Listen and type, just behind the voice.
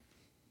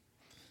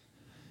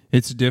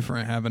It's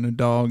different having a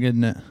dog,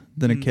 isn't it,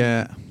 than a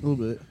cat? A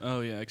little bit.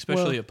 Oh, yeah,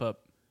 especially a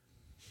pup.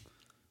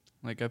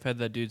 Like, I've had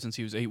that dude since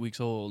he was 8 weeks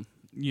old,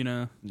 you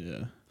know?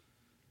 Yeah.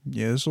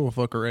 Yeah, this little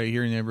fucker right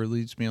here never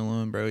leaves me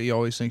alone, bro. He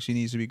always thinks he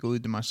needs to be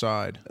glued to my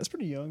side. That's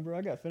pretty young, bro.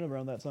 I got Finn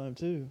around that time,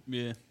 too.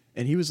 Yeah.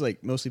 And he was,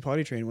 like, mostly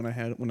potty trained when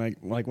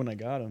I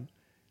got him.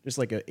 Just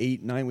like a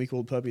 8-9 week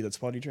old puppy that's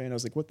potty trained. I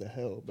was like, what the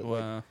hell? But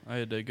Wow. Like, I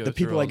had to go the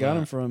through people I got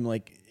that. him from,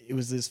 like, it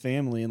was this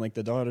family, and like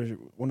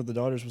one of the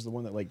daughters was the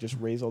one that like just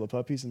raised all the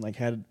puppies and like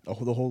had the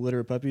whole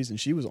litter of puppies, and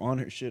she was on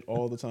her shit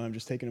all the time,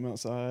 just taking them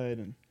outside,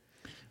 and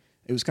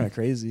it was kind of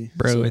crazy,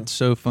 bro. It's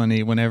so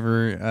funny.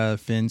 Whenever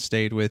Finn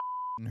stayed with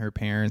her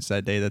parents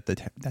that day that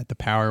the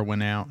power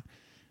went out,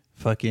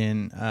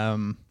 fucking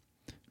mom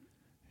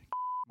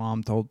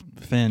told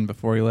Finn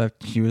before he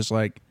left, she was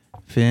like,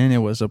 Finn, it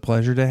was a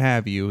pleasure to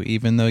have you,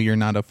 even though you're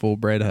not a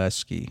full-bred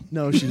husky.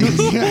 No, she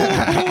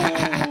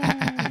didn't.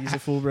 He's a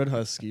full-bred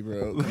husky,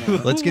 bro.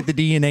 Let's get the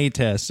DNA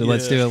test, so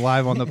let's do it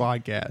live on the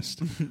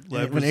podcast.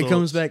 When it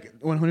comes back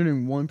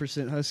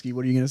 101% husky,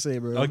 what are you going to say,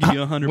 bro? I'll give you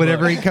 $100.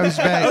 Whenever he comes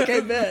back.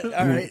 Okay, bet.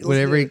 All right.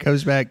 Whenever he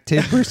comes back,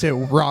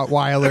 10%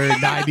 Rottweiler,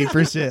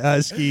 90%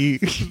 husky.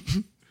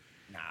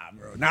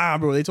 Nah,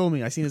 bro. They told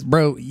me. I seen his...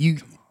 Bro,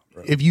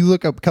 if you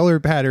look up color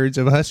patterns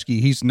of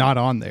husky, he's not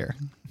on there.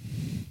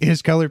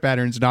 His color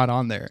pattern's not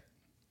on there.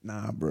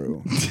 Nah,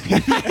 bro.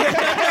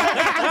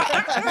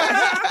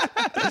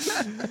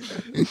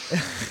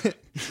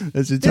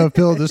 It's a tough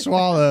pill to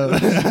swallow.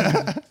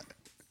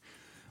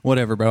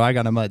 Whatever, bro. I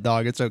got a mutt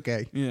dog. It's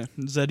okay. Yeah.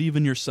 Is that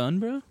even your son,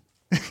 bro?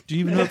 Do you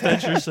even know if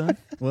that's your son?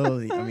 Well,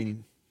 I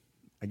mean,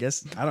 I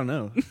guess, I don't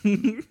know.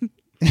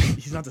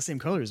 He's not the same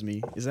color as me.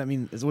 What does that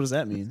mean?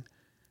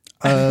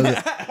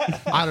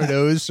 I don't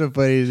know. It was so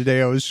funny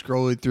today. I was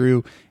scrolling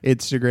through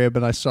Instagram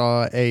and I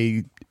saw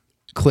a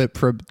clip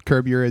from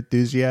Curb Your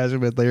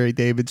Enthusiasm with Larry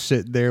David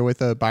sitting there with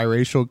a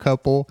biracial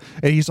couple,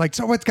 and he's like,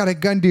 someone's got a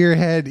gun to your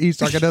head. He's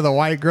talking to the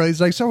white girl.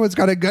 He's like, someone's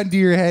got a gun to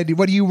your head.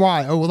 What do you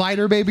want, a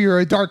lighter baby or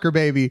a darker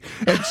baby?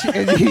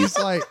 And he's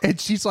like, and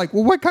she's like,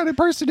 well, what kind of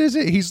person is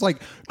it? He's like,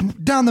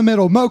 down the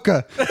middle,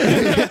 mocha.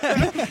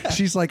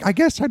 She's like, I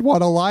guess I'd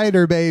want a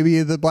lighter baby.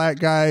 And the black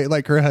guy,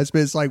 like her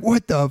husband's like,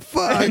 what the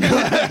fuck?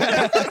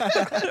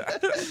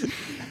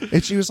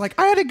 And she was like,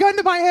 I had a gun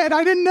to my head.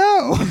 I didn't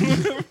know.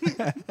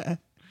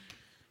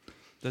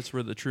 That's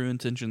where the true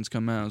intentions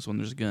come out, is when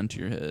there's a gun to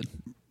your head.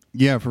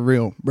 Yeah, for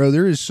real. Bro,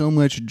 there is so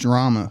much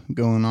drama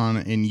going on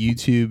in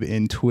YouTube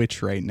and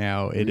Twitch right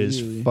now. It is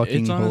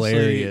fucking It's honestly,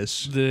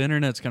 hilarious. The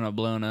internet's kind of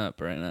blown up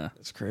right now.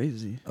 That's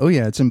crazy. Oh,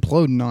 yeah, it's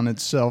imploding on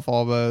itself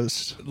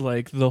almost.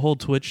 Like, the whole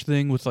Twitch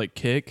thing with, like,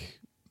 Kick,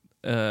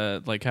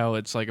 like how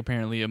it's, like,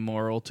 apparently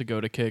immoral to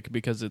go to Kick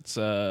because it's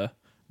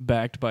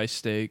backed by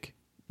Stake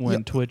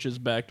when Twitch is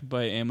backed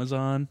by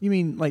Amazon. You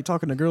mean like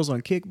talking to girls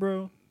on Kick,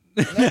 bro?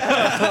 Not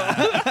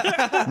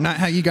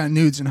how you got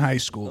nudes in high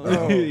school.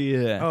 Oh.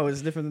 Yeah. Oh,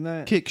 it's different than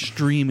that? Kick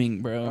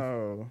streaming, bro.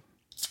 Oh.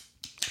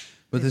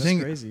 But That's the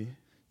thing, crazy.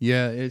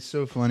 yeah, it's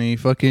so funny.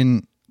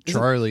 Fucking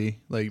Charlie,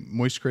 like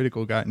Moist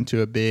Critical, got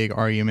into a big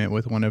argument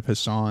with one of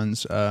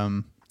Hassan's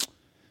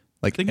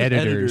like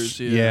editors.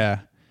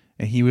 Yeah.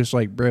 And he was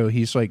like, bro,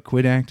 he's like,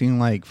 quit acting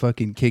like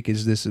fucking Kick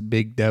is this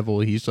big devil.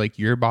 He's like,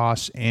 your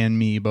boss and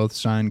me both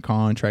signed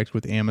contracts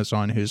with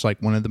Amazon, who's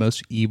like one of the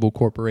most evil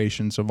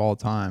corporations of all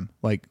time.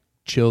 Like,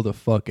 chill the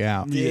fuck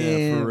out.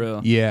 Yeah, for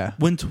real. Yeah.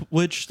 When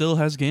Twitch still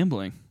has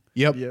gambling.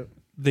 Yep.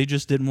 They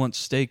just didn't want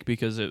Stake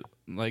because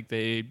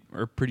they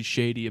are pretty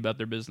shady about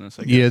their business,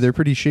 I guess. Yeah, they're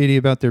pretty shady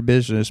about their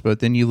business,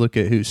 but then you look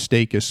at who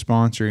Stake is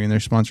sponsoring, and they're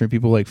sponsoring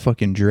people like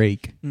fucking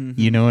Drake. Mm-hmm.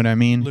 You know what I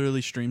mean?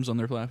 Literally streams on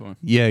their platform.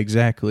 Yeah,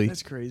 exactly.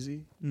 That's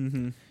crazy.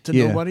 Mm-hmm. To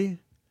nobody?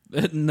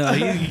 No,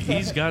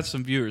 he's got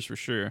some viewers for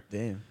sure.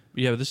 Damn.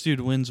 Yeah, this dude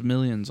wins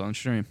millions on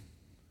stream.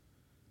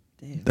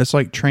 Damn. That's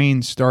like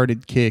Train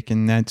started Kick,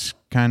 and that's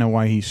kind of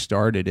why he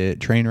started it.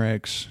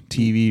 Trainwreck's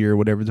TV or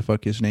whatever the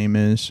fuck his name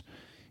is.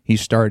 He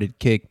started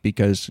Kick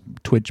because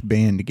Twitch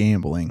banned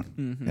gambling,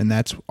 and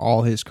that's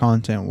all his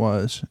content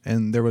was.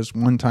 And there was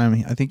one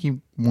time, I think he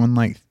won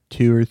like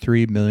 $2 or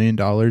 $3 million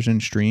in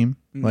stream,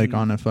 like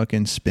on a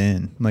fucking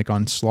spin, like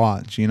on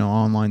slots,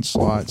 online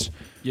slots.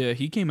 Yeah,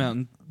 he came out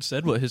and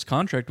said what his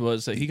contract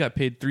was, that he got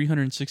paid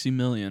 $360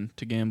 million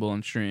to gamble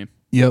on stream.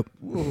 Yep.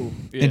 Whoa.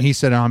 Yeah. And he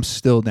said, I'm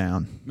still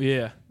down.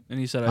 Yeah, and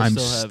he said, I'm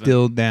still haven't.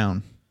 still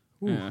down.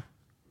 Yeah.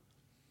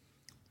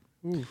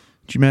 Ooh.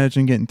 Could you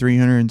imagine getting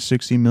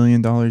 $360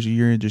 million a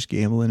year and just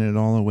gambling it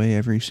all away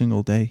every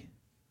single day?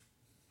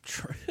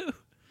 True.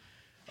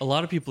 A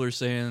lot of people are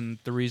saying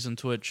the reason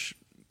Twitch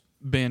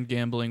banned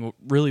gambling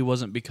really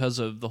wasn't because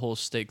of the whole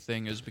Stake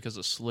thing, is because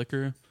of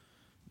Slicker,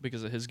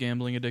 because of his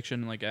gambling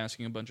addiction, and like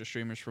asking a bunch of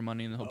streamers for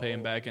money and he'll pay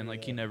him back, and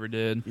like he never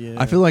did. Yeah.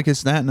 I feel like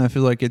it's that, and I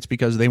feel like it's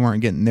because they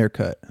weren't getting their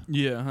cut.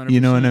 Yeah, 100%. You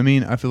know what I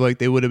mean? I feel like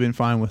they would have been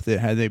fine with it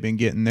had they been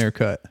getting their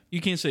cut.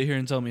 You can't sit here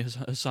and tell me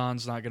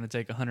Hassan's not going to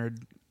take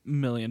 $100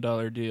 million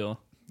deal.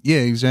 Yeah,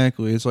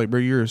 exactly. It's like, bro,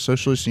 you're a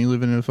socialist and you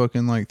live in a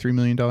fucking like $3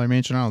 million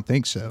mansion. I don't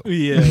think so.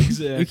 Yeah,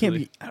 exactly. You can't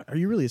be. Are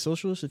you really a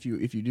socialist if you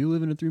do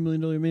live in a $3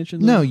 million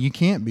mansion? Though? No, you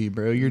can't be,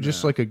 bro. You're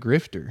just like a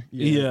grifter.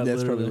 Yeah,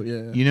 that's literally. probably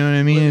yeah. You know what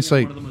I mean? Living It's in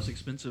like, one of the most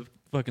expensive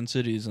fucking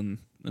cities in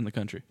the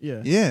country.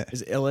 Yeah. yeah,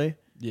 Is it L.A.?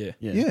 Yeah.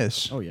 Yeah.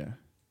 yes. Oh yeah.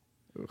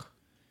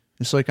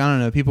 It's like, I don't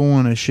know. People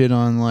want to shit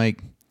on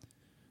like,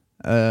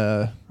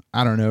 I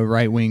don't know,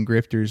 right wing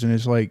grifters, and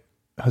it's like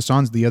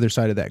Hassan's the other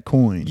side of that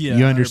coin. Yeah,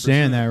 you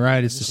understand 100%. that,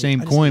 right? It's the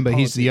same I just coin, hate but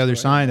he's the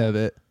politics, other bro. side of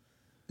it.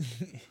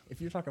 If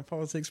you're talking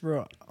politics,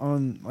 bro,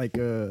 on like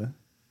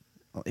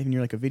even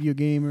you're like a video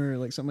gamer or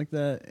like something like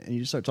that, and you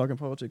just start talking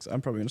politics,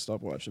 I'm probably gonna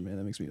stop watching. Man,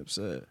 that makes me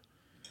upset.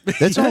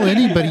 That's all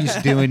anybody's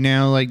doing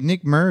now. Like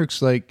Nick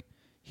Merckx, like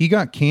he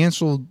got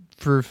canceled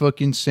for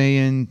fucking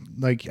saying,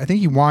 like, I think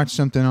he watched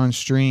something on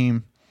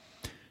stream,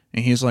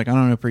 and he's like, I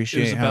don't It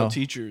appreciate was how. about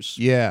teachers.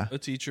 Yeah, A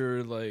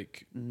teacher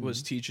like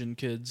was teaching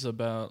kids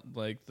about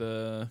like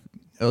the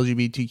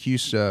LGBTQ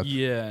stuff.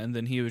 yeah, and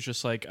then he was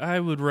just like, I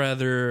would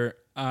rather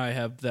I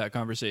have that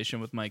conversation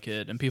with my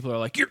kid, and people are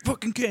like, you're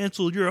fucking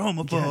canceled, you're a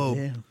homophobe.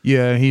 Goddamn.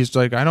 Yeah, he's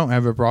like, I don't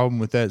have a problem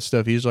with that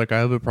stuff. He's like, I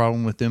have a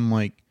problem with them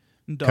like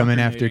coming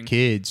after Indoctrinating.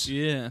 kids.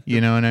 Yeah,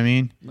 You know what I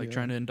mean? like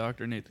trying to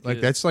indoctrinate the Like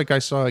kids. that's like I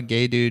saw a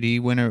gay dude. He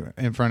went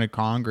in front of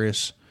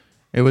Congress.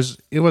 It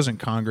wasn't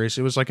Congress.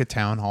 It was like a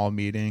town hall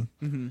meeting,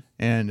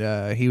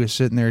 and he was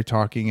sitting there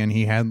talking, and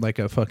he had like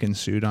a fucking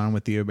suit on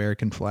with the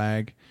American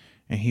flag,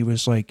 and he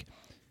was like,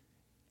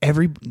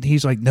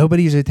 he's like,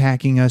 nobody's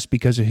attacking us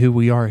because of who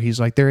we are. He's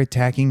like, they're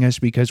attacking us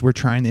because we're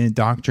trying to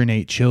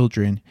indoctrinate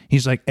children.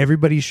 He's like,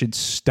 everybody should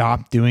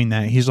stop doing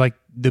that. He's like,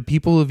 the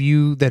people of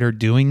you that are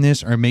doing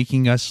this are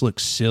making us look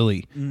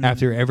silly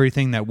after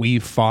everything that we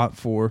fought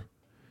for.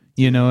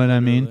 You know what I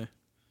mean? Really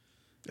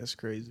That's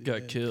crazy.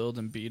 got killed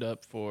and beat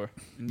up for.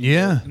 And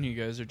Yeah. and you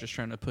guys are just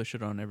trying to push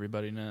it on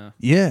everybody now.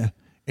 Yeah.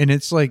 And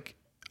it's like,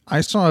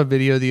 I saw a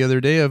video the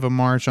other day of a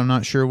march. I'm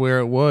not sure where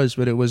it was,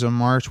 but it was a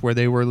march where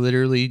they were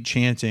literally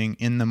chanting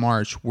in the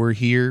march, we're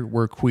here,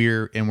 we're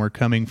queer, and we're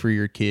coming for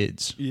your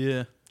kids.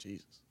 Yeah.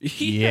 Jesus.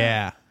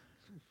 Yeah.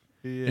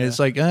 Yeah. And it's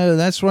like, oh,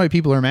 that's why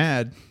people are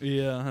mad.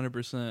 Yeah,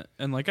 100%.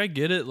 And like I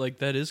get it, like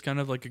that is kind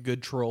of like a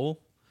good troll.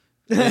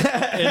 And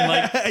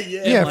like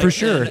Yeah, like, for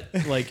sure.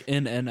 Like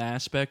in an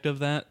aspect of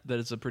that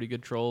it's a pretty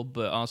good troll,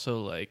 but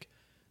also like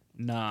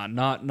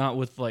not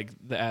with like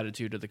the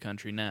attitude of the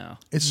country now.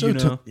 It's so you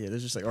know? Yeah,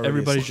 there's just like already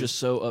Everybody's a, just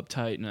so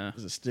uptight now.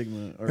 there's a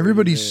stigma. already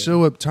Everybody's there.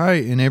 so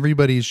uptight and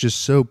everybody's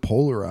just so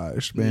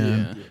polarized,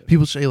 man. Yeah.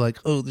 People say like,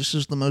 oh, this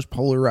is the most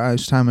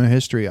polarized time in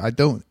history. I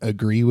don't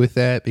agree with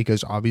that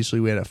because obviously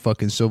we had a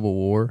fucking civil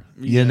war.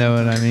 You know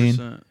what I mean?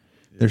 100%.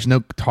 There's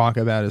no talk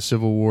about a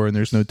civil war and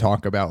there's no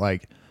talk about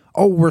like,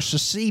 oh, we're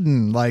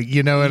seceding. Like,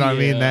 you know what I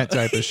mean? Yeah. That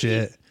type of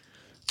shit.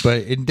 But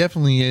it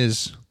definitely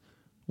is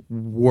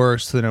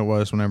worse than it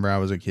was whenever I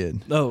was a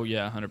kid. Oh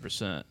yeah,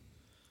 100%.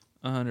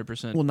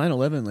 100%. Well,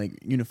 9/11 like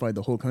unified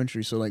the whole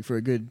country. So like for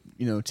a good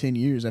 10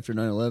 years after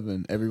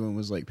 9/11, everyone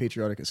was like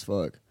patriotic as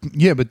fuck.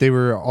 Yeah, but they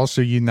were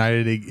also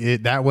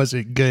united. That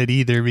wasn't good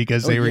either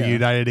because they were yeah.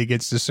 united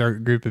against a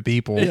certain group of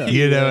people. Yeah.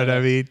 You know what I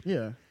mean?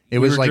 Yeah. It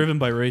we was were like, driven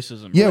by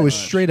racism. yeah, it pretty was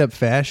much. straight up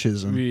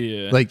fascism.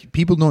 Yeah. Like,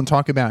 people don't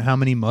talk about how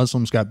many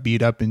Muslims got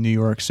beat up in New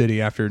York City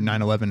after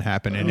 9/11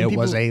 happened, and I mean, it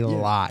was a people- yeah,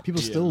 lot.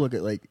 People still look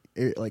at like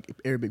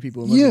Arabic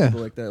people and Yeah. Muslim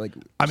people like that. Like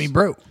I mean,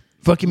 bro,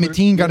 fucking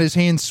Mateen got his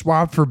hands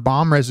swabbed for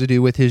bomb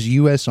residue with his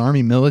U.S.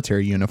 Army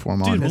military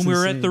uniform on. Dude, when That's we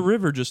were insane. at the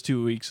river just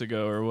 2 weeks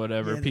ago or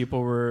whatever, Yeah,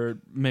 people were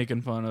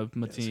making fun of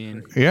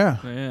Mateen. Yeah,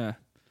 Yeah. And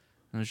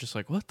I was just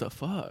like, what the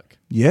fuck?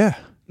 yeah.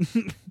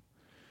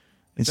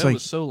 It's That like,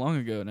 was so long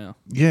ago now.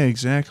 yeah,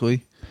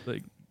 exactly.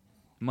 Like,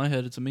 in my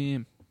head, it's a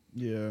meme.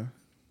 Yeah.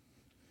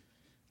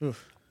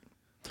 Oof.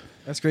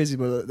 That's crazy,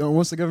 but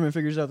once the government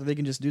figures out that they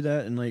can just do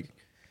that and like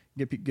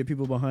get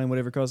people behind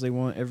whatever cause they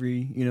want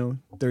every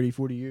 30,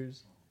 40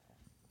 years,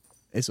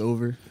 it's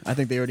over. I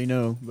think they already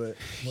know, but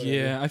whatever.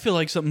 Yeah, I feel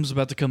like something's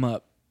about to come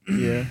up.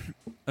 Yeah.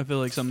 I feel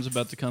like something's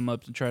about to come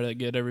up to try to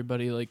get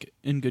everybody like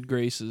in good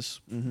graces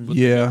Mhm. with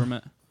Yeah. the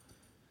government.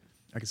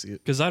 I can see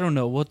it. Because I don't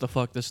know what the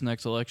fuck this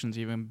next election's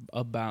even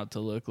about to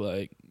look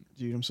like.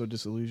 Dude, I'm so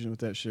disillusioned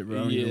with that shit, bro.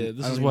 I don't Yeah, even-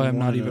 this I is don't why I'm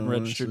not wanna even know,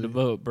 registered to honestly.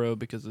 vote, bro.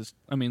 Because it's,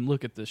 I mean,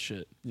 look at this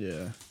shit.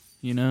 Yeah.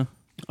 You know?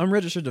 I'm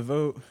registered to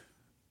vote.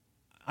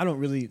 I don't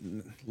really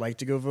like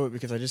to go vote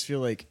because I just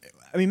feel like,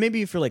 I mean,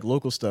 maybe for like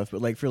local stuff,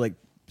 but like for like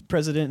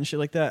president and shit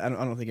like that, I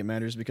don't think it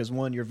matters because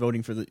one, you're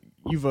voting for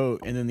you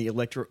vote, and then the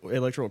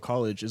electoral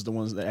college is the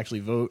ones that actually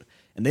vote,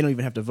 and they don't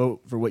even have to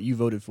vote for what you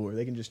voted for.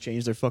 They can just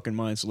change their fucking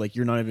mind. So like,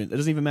 you're not even. It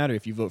doesn't even matter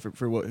if you vote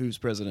for who's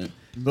president.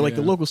 But like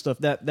the Yeah. local stuff,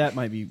 that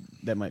might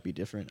be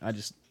different. I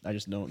just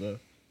don't though.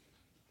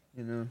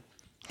 You know.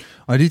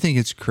 I do think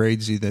it's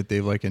crazy that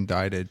they've like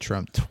indicted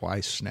Trump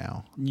twice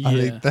now. I Yeah.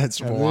 think that's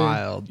Have they?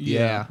 wild.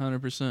 Yeah.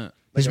 100%.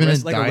 He's Like been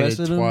arrested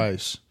indicted him?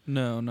 twice.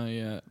 No, not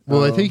yet.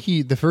 Well, I Oh. think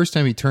the first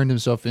time he turned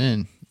himself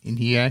in, and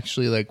he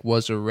actually like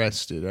was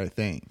arrested. I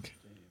think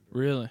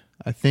Really?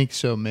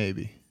 so.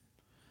 Maybe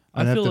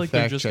I'd I have feel to like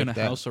they're fact just check going to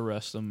that. house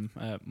arrest him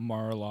at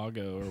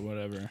Mar-a-Lago or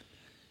whatever.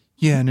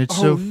 Yeah, and it's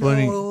so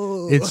funny.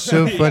 no. It's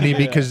so funny Yeah.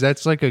 because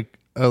that's like a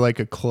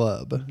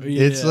club.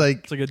 Yeah, It's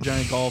like a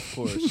giant golf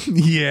course.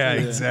 yeah,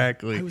 Yeah.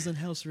 exactly. I was on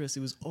house arrest.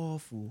 It was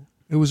awful.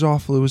 It was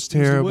awful. It was It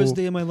was terrible. the worst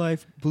day of my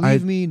life.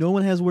 Believe me, no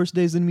one has worse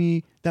days than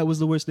me. That was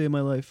the worst day of my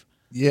life.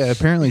 Yeah,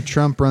 apparently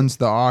Trump runs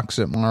the aux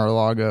at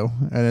Mar-a-Lago,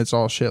 and it's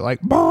all shit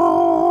like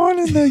 "Born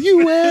in the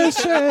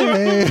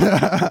USA."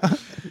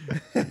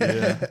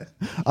 Yeah.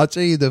 I'll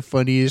tell you the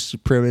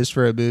funniest premise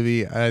for a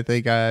movie I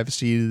think I've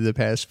seen in the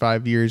past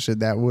 5 years,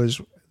 and that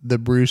was the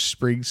Bruce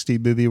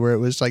Springsteen movie where it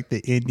was like the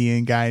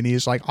Indian guy, and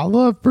he's like, "I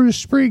love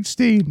Bruce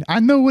Springsteen.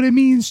 I know what it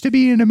means to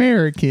be an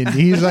American."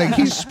 He's like,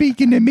 he's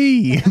speaking to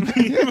me.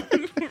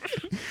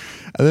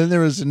 And then there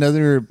was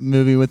another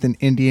movie with an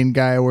Indian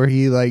guy where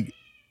he like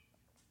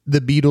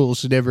the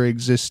Beatles never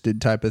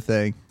existed type of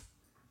thing.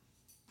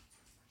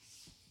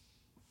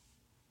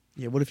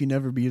 Yeah, what if you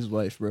never beat his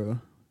wife, bro?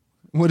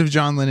 What if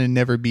John Lennon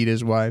never beat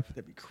his wife?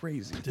 That'd be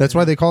crazy. That's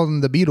why they called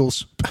them the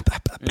Beatles.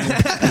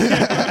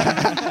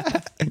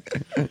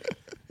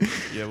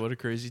 Yeah, what a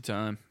crazy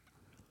time.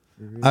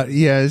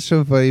 Yeah, it's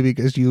so funny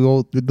because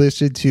you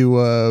listen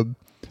to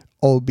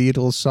old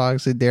Beatles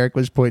songs, and Derek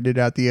was pointing it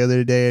out the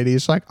other day, and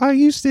he's like, "I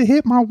used to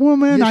hit my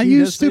woman. Yeah, I she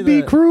used does to say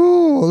be that.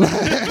 cruel."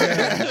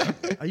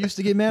 I used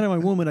to get mad at my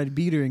woman. I'd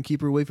beat her and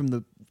keep her away from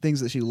the things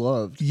that she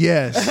loved.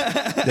 Yes,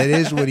 that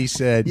is what he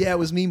said. Yeah, it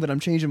was mean, but I'm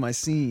changing my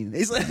scene.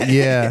 He's like,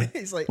 Yeah.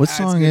 he's like, What "Ah, it's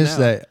song good is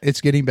now." that?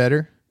 It's getting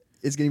better.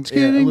 It's getting, It's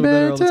yeah, getting a little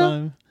better all the better.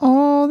 time.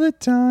 All the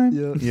time.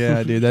 Yeah.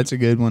 Yeah, dude, that's a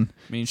good one.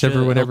 I mean, Except shit,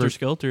 for whatever- Helter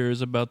Skelter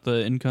is about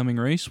the incoming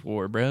race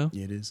war, bro.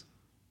 Yeah, it is.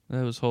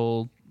 That was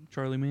whole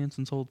Charlie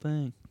Manson's whole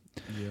thing.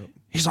 Yep.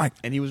 He's like,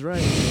 And he was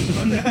right.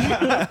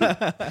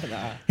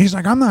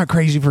 I'm not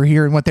crazy for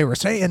hearing what they were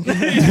saying.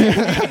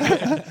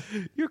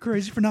 You're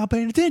crazy for not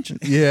paying attention.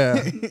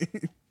 Yeah.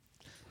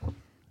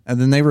 And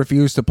then they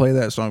refused to play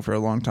that song for a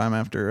long time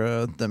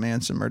after the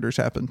Manson murders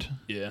happened.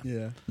 Yeah.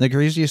 Yeah. The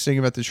craziest thing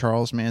about the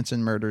Charles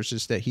Manson murders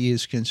is that he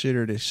is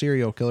considered a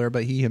serial killer,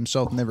 but he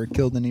himself never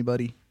killed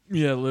anybody.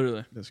 Yeah,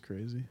 literally. That's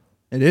crazy.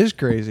 It is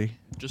crazy.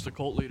 Just a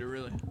cult leader,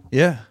 really.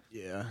 Yeah.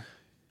 Yeah.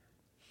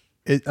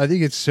 I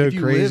think it's so If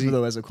you crazy. live,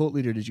 though, as a cult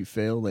leader, did you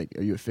fail? Like,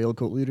 are you a failed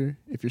cult leader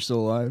if you're still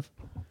alive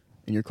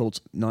and your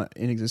cult's not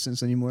in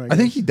existence anymore? I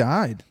think guess? he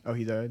died. Oh,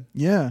 he died?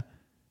 Yeah.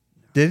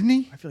 Didn't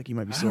he? I feel like he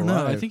might be I still don't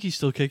know. alive. I think he's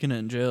still kicking it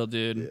in jail,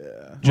 dude.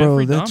 Yeah.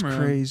 Jeffrey Bro, that's Dahmer,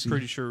 crazy. I'm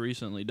pretty sure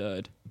recently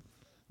died.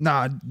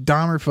 Nah,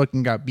 Dahmer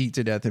fucking got beat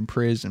to death in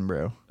prison,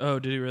 bro. Oh,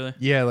 did he really?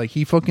 Yeah, like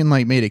he fucking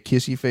like made a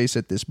kissy face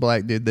at this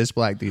black dude. This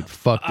black dude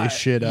fucked this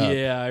shit up.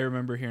 Yeah, I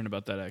remember hearing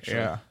about that actually.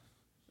 Yeah.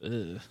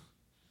 Ugh.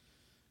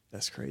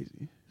 That's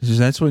crazy.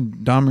 That's what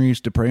Dahmer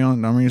used to prey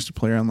on. Dahmer used to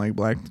play on like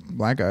black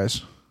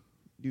guys.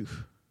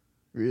 Oof.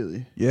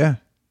 Really? Yeah.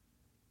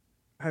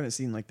 I haven't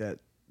seen like that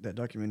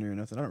documentary or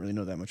nothing. I don't really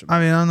know that much about I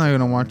mean, I'm not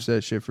gonna watch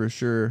that shit for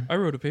sure. I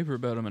wrote a paper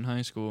about him in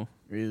high school.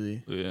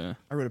 Really? Yeah.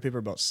 I wrote a paper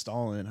about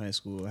Stalin in high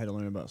school. I had to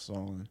learn about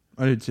Stalin.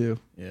 I did too.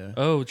 Yeah.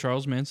 Oh,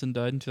 Charles Manson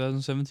died in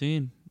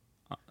 2017.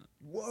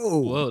 Whoa.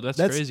 Whoa, that's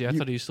crazy. I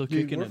thought he was still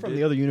Dude, kicking we're it, from dude.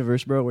 the other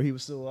universe, bro, where he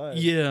was still alive.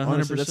 Yeah,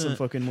 Honestly, that's some 100%.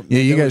 fucking Yeah,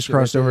 you Mandela guys shit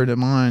crossed right over there. to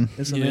mine.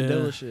 That's some Yeah.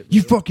 Mandela shit.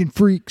 You bro. fucking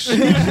freaks.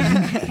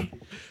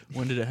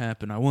 When did it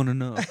happen? I want to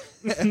know.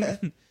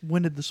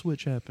 When did the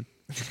switch happen?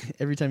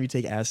 Every time you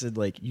take acid,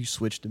 like you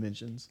switch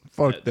dimensions.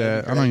 Fuck That'd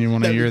that. be I don't even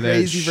want to That'd be hear that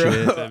crazy, bro.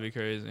 shit. That'd be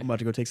crazy. I'm about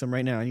to go take some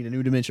right now. I need a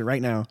new dimension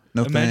right now.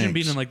 No Imagine thanks.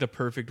 being in like the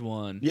perfect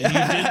one. Yeah. And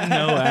you didn't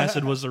know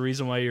acid was the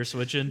reason why you're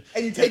switching.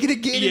 And you take it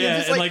again.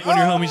 Yeah, and like when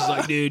your homie's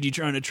like, dude, you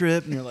trying to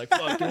trip? And you're like,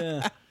 fuck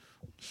yeah.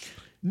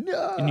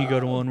 no. And you go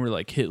to one where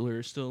like Hitler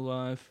is still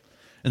alive.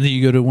 And then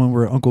you go to one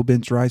where Uncle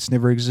Ben's rice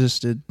never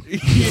existed.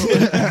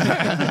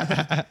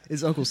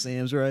 It's Uncle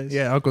Sam's rice.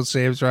 Yeah, Uncle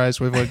Sam's rice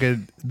with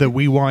fucking the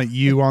 "We want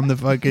you" on the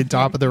fucking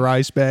top of the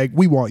rice bag.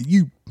 We want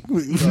you.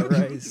 Got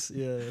rice.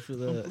 Yeah, for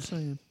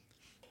that.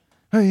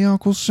 Hey,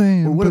 Uncle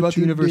Sam. Well, what put about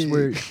the your universe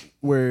dick-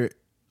 where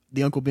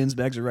the Uncle Ben's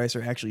bags of rice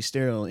are actually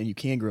sterile and you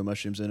can grow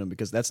mushrooms in them?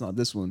 Because that's not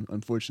this one,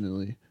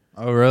 unfortunately.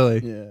 Oh, really?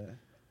 Yeah.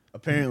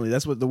 Apparently,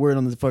 that's what the word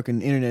on the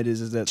fucking internet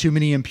is that. Too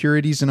many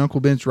impurities in Uncle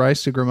Ben's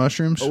rice to grow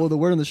mushrooms? Oh, well, the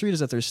word on the street is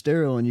that they're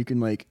sterile and you can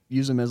like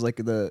use them as like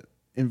the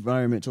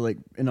environment to like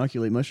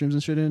inoculate mushrooms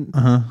and shit in.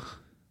 Uh-huh.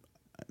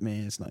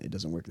 Man, it's not. It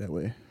doesn't work that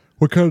way.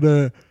 What kind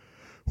of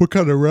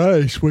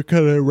rice? What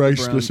kind of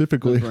rice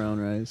specifically? The brown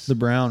rice. The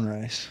brown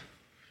rice.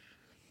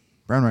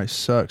 Brown rice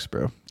sucks,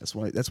 bro. That's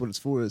why. That's what it's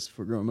for. Is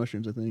for growing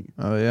mushrooms. I think.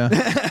 Oh,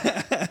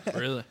 yeah?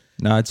 Really?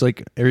 No, it's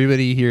like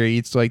everybody here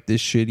eats like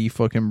this shitty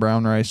fucking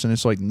brown rice, and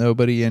it's like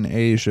nobody in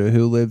Asia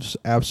who lives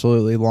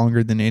absolutely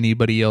longer than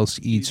anybody else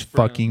eats Eats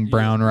brown- fucking yeah,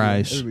 brown yeah,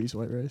 rice. Everybody's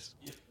white rice.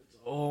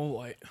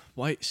 Oh,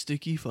 white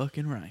sticky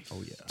fucking rice.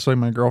 Oh yeah. It's like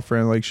my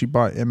girlfriend, like she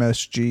bought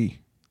MSG.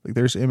 Like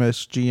there's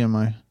MSG in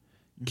my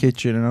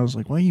kitchen, and I was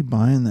like, "Why are you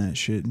buying that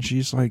shit?" And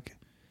she's like,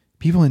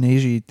 "People in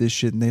Asia eat this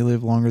shit, and they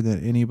live longer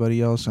than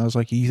anybody else." And I was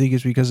like, "You think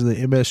it's because of the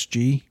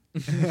MSG?"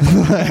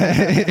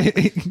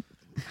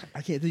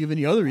 I can't think of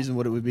any other reason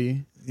what it would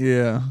be.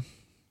 Yeah.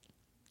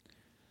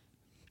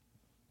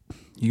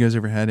 You guys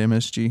ever had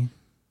MSG?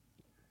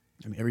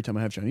 I mean, every time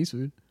I have Chinese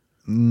food.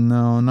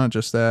 No, not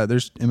just that.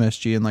 There's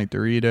MSG in like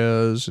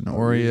Doritos and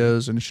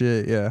Oreos and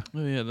shit. Yeah.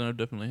 Oh yeah, then I've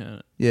definitely had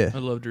it. Yeah. I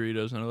love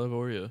Doritos and I love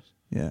Oreos.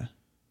 Yeah.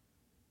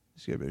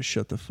 This guy better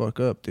shut the fuck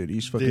up, dude.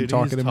 He's fucking Dude,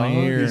 talking he's in my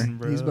ear. talking,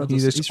 bro. He's about He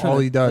to, just he's trying all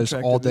to he does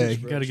attract all the bitch, day.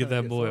 bro. Gotta He's get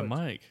trying that to boy a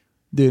fucked. mic.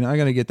 Dude, I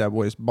gotta get that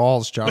boy's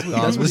balls chopped off.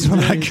 That's That's he's what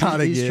I doing.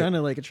 gotta He's get. trying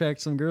to like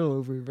attract some girl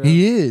over, bro.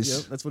 He is.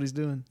 Yep, that's what he's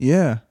doing.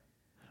 Yeah.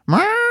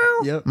 Meow.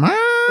 Yep.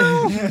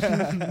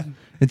 Meow.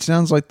 It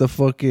sounds like the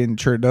fucking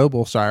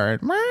Chernobyl siren.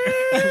 Meow.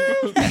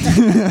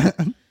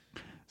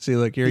 See,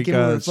 look, here he came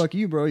over to goes. fuck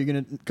you, bro. You're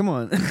gonna come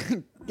on.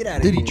 Get out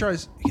of Dude, here. he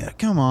tries. Yeah,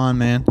 come on,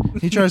 man.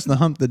 He tries to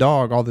hump the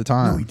dog all the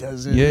time. No, he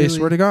doesn't. Yeah, I Really?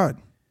 swear to God.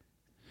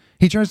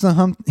 He tries to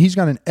hump. He's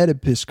got an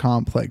Oedipus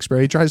complex, bro.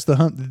 He tries to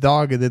hump the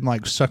dog and then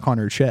like suck on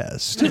her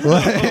chest.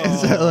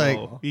 Like,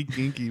 He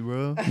kinky,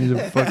 bro. he's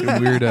a fucking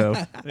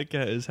weirdo. That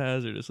cat is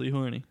hazardously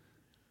horny.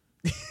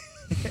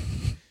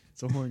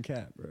 It's a horn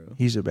cat, bro.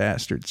 He's a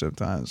bastard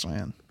sometimes,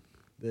 man.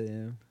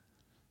 Damn.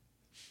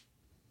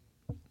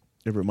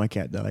 My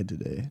cat died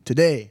today.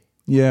 Today.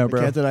 Yeah, The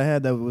bro. cat that I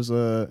had that was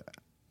that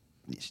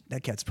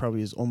cat's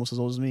probably almost as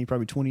old as me,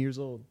 probably 20 years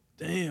old.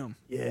 Damn.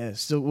 Yeah,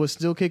 was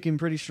still kicking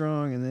pretty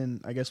strong, and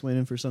then I guess went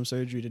in for some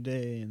surgery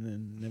today, and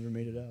then never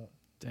made it out.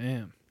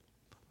 Damn.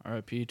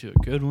 R.I.P. to a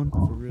good one.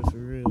 For real, for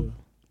real.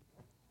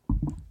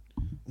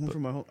 One for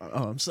my home.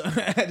 Oh, I'm sorry.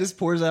 I just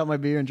pours out my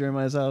beer in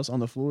Jeremiah's house on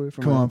the floor.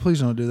 Come on, please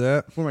don't do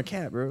that. for my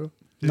cat, bro.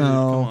 Dude, No.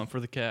 Come on, for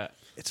the cat.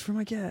 It's for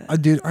my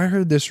cat. Dude, I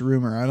heard this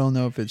rumor. I don't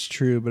know if it's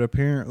true, but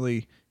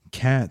apparently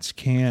cats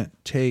can't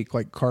take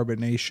like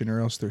carbonation or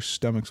else their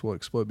stomachs will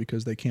explode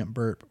because they can't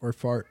burp or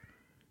fart.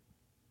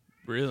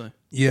 Really?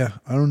 Yeah,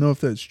 I don't know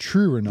if that's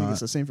true or I think not. it's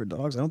the same for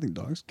dogs. I don't think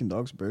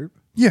dogs burp.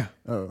 Yeah,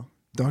 Oh,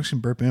 dogs can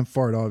burp and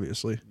fart,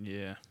 obviously.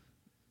 Yeah.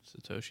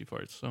 Satoshi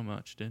farts so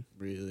much, dude.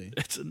 really?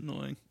 It's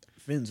annoying.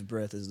 Finn's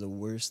breath is the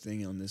worst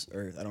thing on this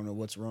earth. I don't know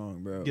what's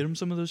wrong, bro. Get him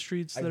some of those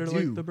treats I that are do.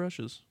 like the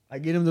brushes. I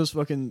get him those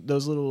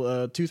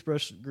little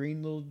toothbrush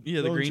green little Yeah,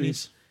 the little greenies.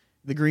 treats.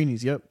 The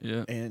greenies, yep.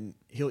 Yeah. And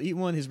he'll eat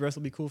one. His breath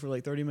will be cool for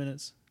like 30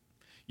 minutes.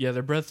 Yeah,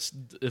 their breaths,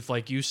 if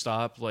like you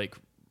stop, like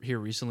here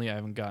recently, I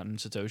haven't gotten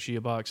Satoshi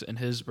a box, and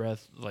his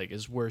breath like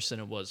is worse than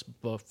it was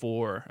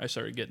before I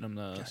started getting him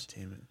those. God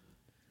damn it!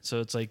 So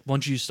it's like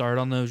once you start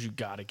on those, you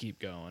gotta keep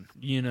going.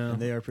 You know, And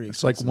they are pretty.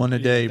 It's like expensive. one a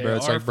day, They bro.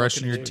 It's are like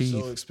brushing your fucking They're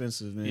teeth. so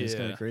expensive, man. It's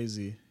kind Yeah. of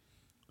crazy.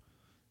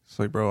 It's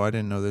like, bro, I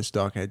didn't know this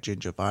dog had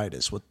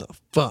gingivitis. What the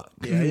fuck?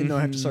 Yeah, I didn't know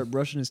I have to start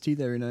brushing his teeth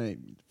every night.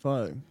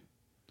 Fuck.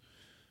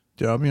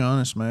 Dude, I'll be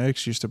honest. My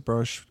ex used to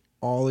brush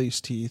Ollie's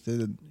teeth,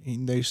 and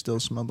they still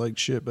smelled like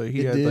shit. But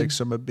he It had did? like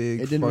some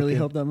big. It didn't really fucking-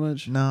 help that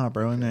much. Nah,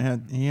 bro, and it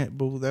had. He had.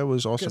 Well, that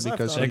was also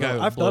because That guy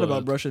would I've blow thought about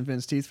it. brushing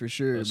Finn's teeth for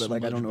sure, A but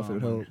like I don't know if it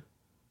would smudge help. bomb.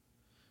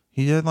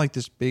 he had like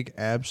this big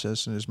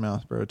abscess in his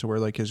mouth, bro, to where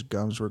like his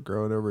gums were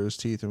growing over his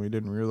teeth, and we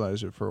didn't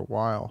realize it for a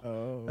while.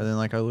 Oh. And then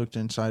like I looked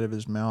inside of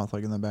his mouth,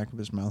 like in the back of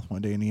his mouth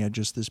one day, and he had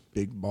just this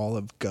big ball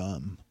of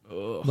gum,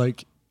 Ugh.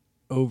 like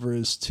over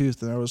his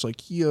tooth, and I was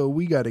like, "Yo,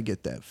 we got to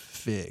get that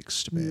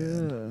fixed,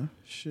 man." Yeah.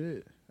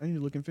 Shit. I need to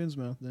look in Finn's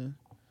mouth then.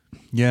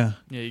 Yeah.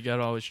 Yeah, you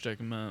gotta always check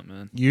them out,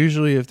 man.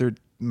 Usually, if their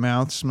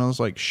mouth smells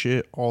like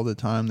shit all the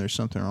time, there's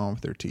something wrong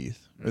with their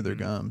teeth or their Mhm.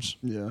 gums.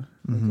 Yeah.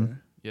 Mhm. Okay.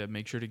 Yeah,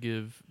 make sure to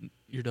give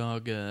your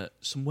dog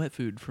some wet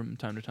food from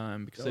time to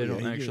time because Oh, they yeah,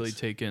 don't he actually gets-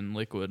 take in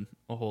liquid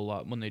a whole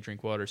lot when they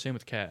drink water. Same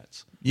with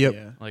cats. Yep.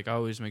 Yeah. Like I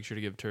always make sure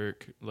to give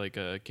Turk like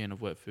a can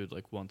of wet food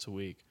like once a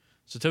week.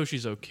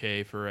 Satoshi's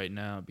okay for right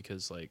now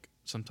because like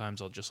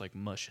sometimes I'll just like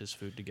mush his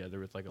food together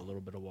with like a little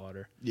bit of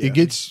water. Yeah. It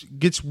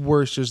gets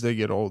worse as they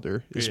get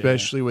older,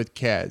 especially with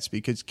cats,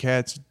 because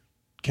cats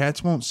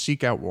won't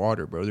seek out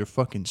water, bro. They're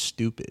fucking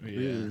stupid. Yeah.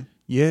 Really?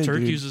 Yeah, Turk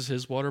dude. uses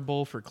his water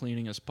bowl for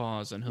cleaning his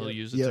paws, and he'll Yep.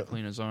 use it to Yep.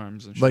 clean his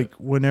arms and shit. Like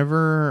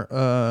whenever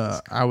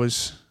I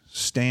was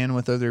staying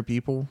with other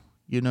people,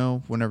 you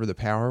know, whenever the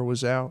power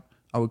was out,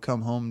 I would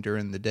come home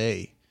during the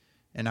day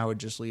and I would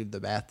just leave the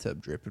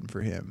bathtub dripping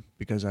for him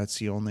because that's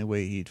the only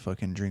way he'd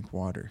fucking drink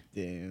water.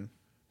 Damn.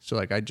 So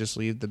like I'd just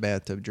leave the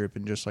bathtub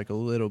dripping just like a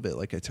little bit,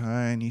 like a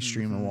tiny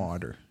stream of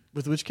water.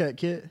 With which cat,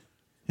 Kit?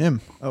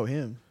 Him. Oh,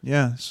 him.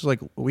 Yeah, this is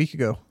like a week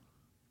ago.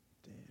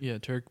 yeah,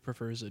 Turk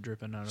prefers it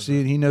dripping out of.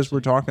 See, the he knows we're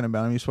sink. talking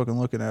about him. He's fucking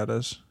looking at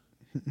us.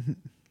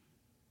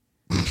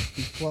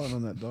 He's plotting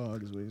on that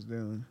dog is what he's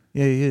doing.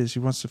 Yeah, he is. He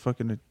wants to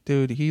fucking...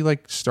 Dude, he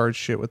like starts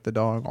shit with the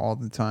dog all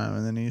the time.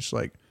 And then he's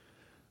like,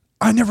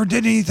 I never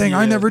did anything.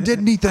 I Yeah. never did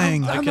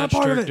anything. I I'm not catch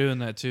part of Turk it. doing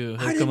that too.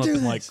 I He'll didn't come up do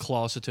and like this.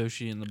 claw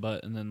Satoshi in the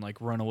butt and then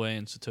like run away,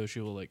 and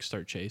Satoshi will like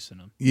start chasing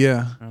him.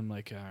 Yeah. And I'm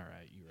like, all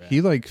right, you rat.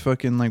 He like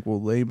fucking like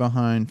will lay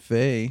behind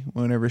Faye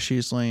whenever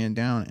she's laying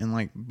down and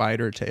like bite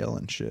her tail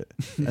and shit.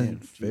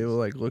 And Faye will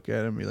like look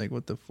at him and be like,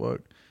 what the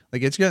fuck?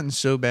 Like it's gotten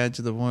so bad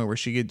to the point where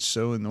she gets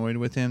so annoyed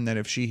with him that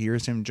if she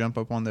hears him jump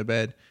up on the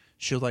bed,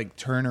 she'll like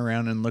turn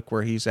around and look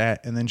where he's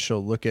at, and then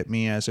she'll look at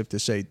me as if to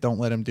say, don't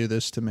let him do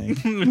this to me.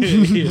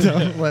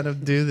 Don't let him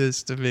do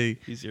this to me.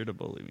 He's here to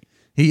bully me.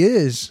 He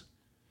is.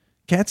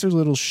 Cats are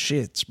little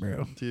shits,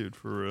 bro. Dude,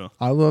 for real.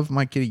 I love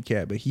my kitty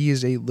cat, but he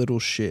is a little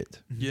shit.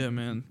 Yeah,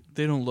 man.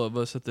 They don't love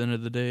us at the end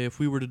of the day. If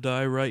we were to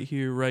die right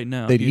here, right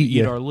now, They'd he'd eat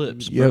eat ya. our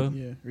lips, Yep. bro.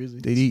 Yeah, really.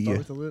 They'd eat Start you.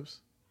 with the lips.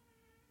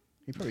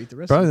 He'd probably eat the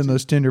rest Probably of the it,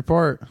 most tender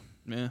part.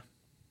 Yeah.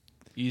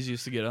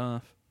 Easiest to get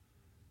off.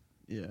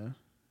 too. Yeah.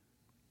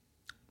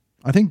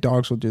 I think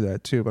dogs will do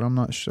that too, but I'm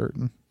not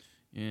certain.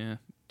 Yeah.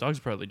 Dogs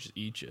probably just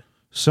eat you.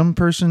 Some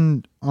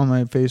person on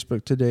my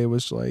Facebook today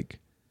was like,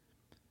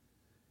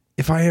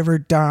 if I ever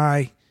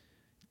die,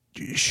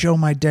 show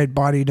my dead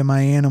body to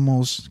my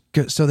animals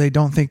so they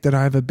don't think that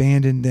I've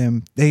abandoned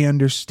them. They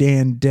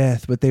understand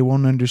death, but they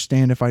won't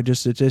understand if I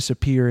just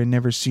disappear and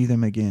never see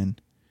them again.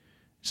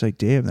 It's like,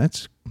 damn,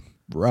 that's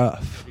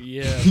rough.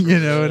 Yeah. You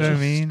know what I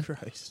mean? Jesus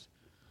Christ.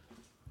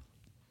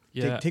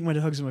 Yeah. Take my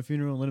dogs to my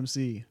funeral and let them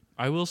see.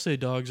 I will say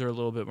dogs are a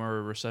little bit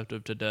more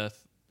receptive to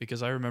death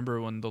because I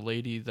remember when the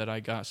lady that I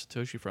got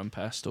Satoshi from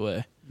passed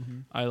away,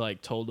 I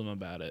like told him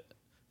about it.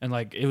 And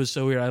like it was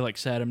so weird. I like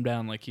sat him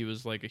down like he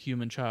was like a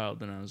human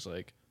child and I was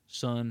like,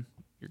 "Son,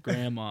 your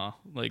grandma,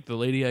 like the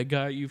lady I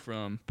got you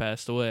from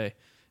passed away."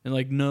 And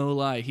like no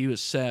lie, he was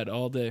sad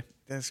all day.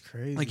 That's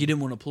crazy. Like he didn't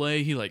want to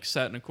play. He like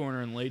sat in a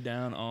corner and laid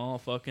down all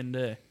fucking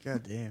day.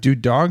 God damn.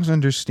 Dude, dogs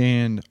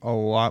understand a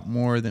lot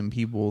more than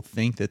people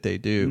think that they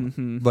do.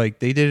 Like,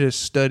 they did a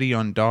study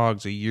on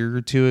dogs a year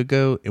or two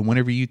ago, and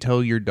whenever you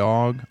tell your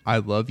dog, I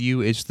love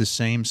you, it's the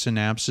same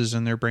synapses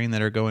in their brain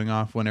that are going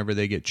off whenever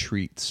they get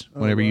treats.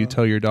 Whenever you wow.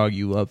 tell your dog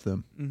you love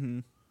them. Mm-hmm.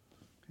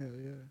 Hell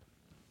yeah.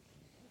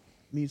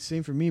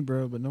 Same for me,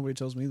 bro, but nobody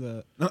tells me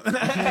that.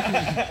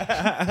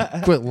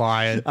 Quit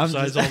lying.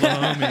 Besides all the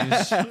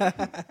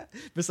homies.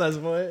 Besides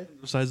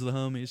what? Besides the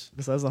homies.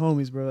 Besides the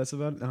homies, bro. That's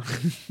about it. No.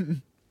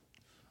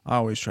 I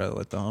always try to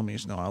let the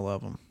homies know I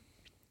love them.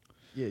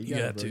 Yeah, You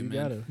got to, you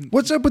man. gotta.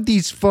 What's up with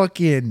these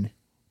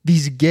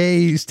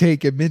gays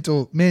taking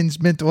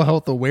men's mental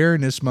health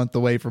awareness month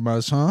away from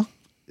us, huh?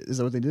 Is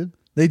that what they did?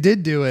 They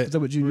did do it. Is that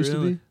what June used to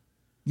Really? be?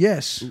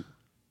 Yes. Damn.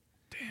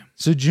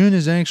 So June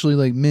is actually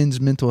like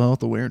men's mental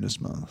health awareness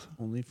month.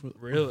 Only for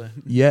Really?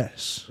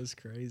 Yes. That's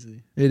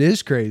crazy. It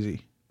is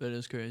crazy. That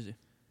is crazy.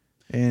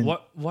 And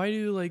Why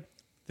do like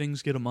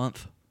things get a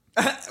month?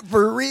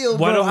 For real,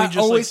 Why bro. don't we I just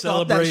like always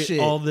thought that celebrate shit.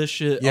 all this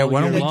shit? Yeah, all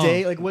why don't year we- long?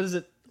 day? Like, what is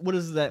it? What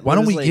is that? why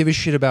don't we give a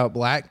shit about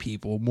black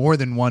people more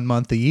than 1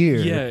 month a year?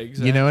 Yeah,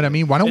 exactly. You know what I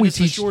mean? Why don't And we it's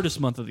teach the shortest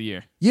month of the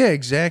year? Yeah,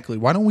 exactly.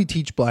 Why don't we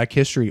teach black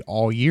history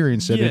all year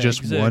instead Yeah, of just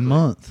exactly. 1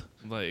 month?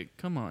 Like,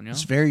 come on, y'all.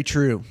 It's very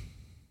true.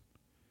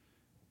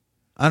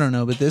 I don't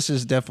know, but this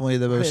is definitely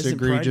the most isn't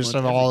Pride egregious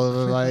Month of all of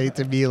them, like,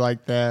 to be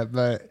like that.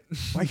 But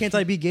Why can't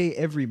I be gay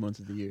every month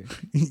of the year?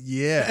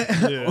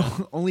 yeah,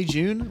 Only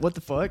June? What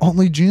the fuck?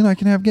 only June I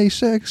can have gay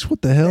sex.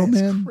 What the hell,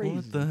 That's man? crazy.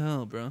 What the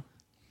hell, bro?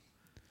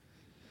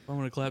 I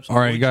want to clap some All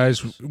right,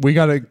 guys, we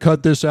got to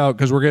cut this out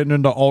because we're getting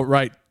into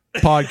alt-right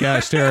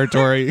podcast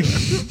territory.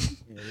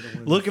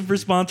 Looking for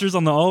sponsors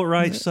on the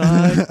alt-right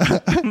side.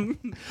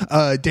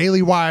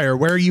 Daily Wire,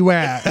 where are you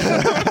at?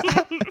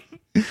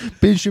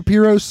 Ben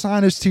Shapiro,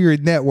 sign us to your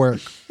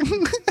network.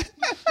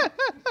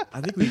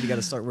 I think we got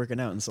to start working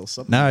out and sell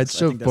supplements. No, it's I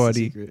so think that's the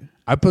funny. secret.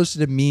 I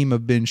posted a meme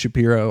of Ben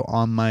Shapiro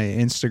on my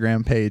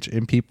Instagram page,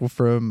 and people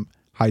from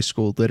high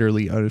school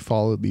literally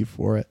unfollowed me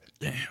for it.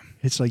 Damn.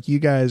 It's like, you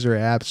guys are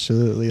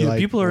absolutely Dude, like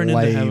people aren't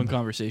lame. into having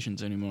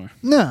conversations anymore.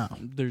 No.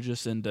 They're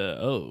just into,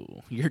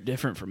 oh, you're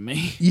different from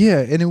me. Yeah,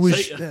 and it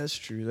was Say- That's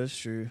true. That's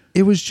true.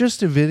 it was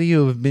just a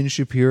video of Ben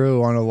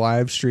Shapiro on a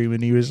live stream,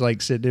 and he was like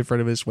sitting in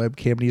front of his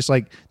webcam, and he's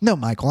like, "No,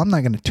 Michael, I'm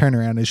not going to turn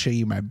around and show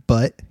you my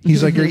butt."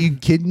 He's like, "Are you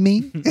kidding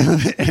me?" And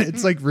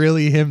it's like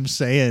really him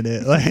saying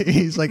it. Like,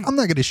 he's like, "I'm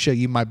not going to show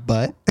you my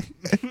butt."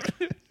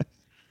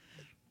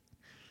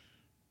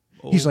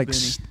 He's like,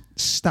 Benny.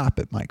 "Stop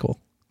it, Michael."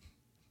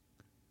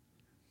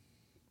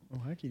 Oh,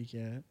 hi, kitty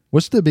cat.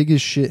 What's the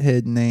biggest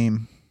shithead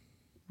name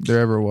there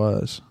ever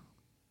was?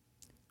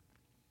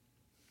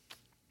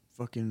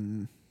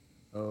 Fucking.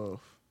 Oh.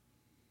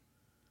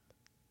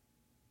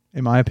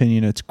 In my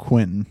opinion, it's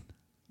Quentin.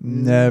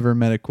 Never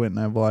met a Quentin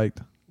I've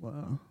liked.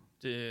 Wow.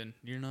 Dude,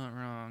 you're not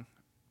wrong.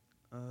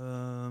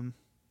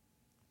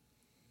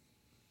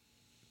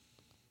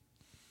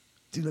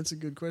 Dude, that's a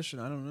good question.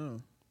 I don't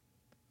know.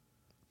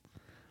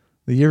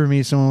 Do you ever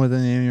meet someone with a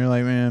name and you're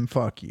like, man,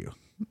 fuck you?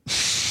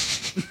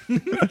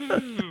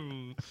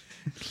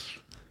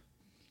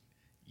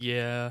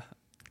 Yeah.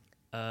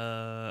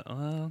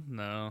 Well,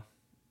 no.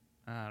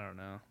 I don't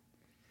know.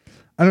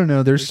 I don't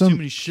know. There's Some too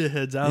many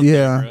shitheads out Yeah.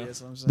 there, bro.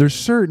 That's what I'm saying. There's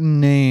certain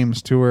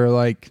names to where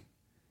like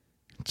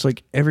it's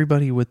like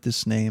everybody with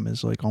this name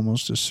is like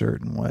almost a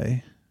certain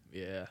way.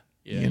 Yeah.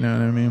 You know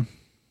what I mean?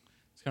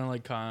 It's kind of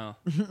like Kyle.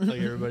 Like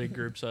everybody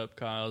groups up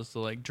Kyle's to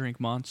like drink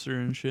Monster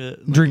and shit.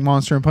 Like, Drink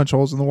Monster and punch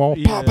holes in the wall.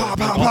 yeah, Pop, pop,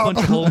 pop, I'll pop. punch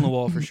a hole in the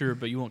wall for sure,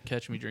 but you won't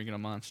catch me drinking a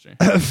Monster.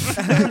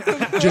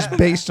 Just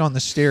based on the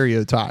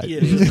stereotype. Yeah,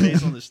 it's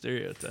based on the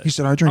stereotype. He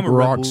said, I drink I'm a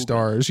Red rock Bull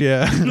stars.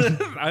 Yeah.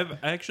 I've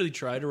actually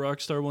tried a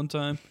Rockstar one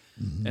time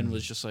and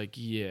was just like,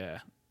 yeah,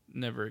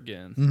 never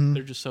again. Mhm.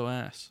 They're just so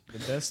ass.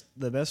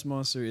 The best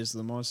monster is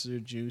the Monster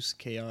Juice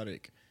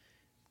Chaotic.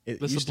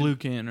 That's a blue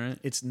can, right?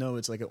 It's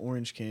like an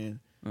orange can.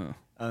 Oh.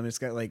 It's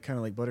got like kind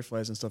of like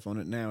butterflies and stuff on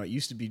it now. It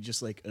used to be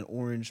just like an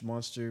orange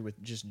monster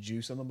with just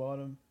juice on the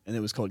bottom, and it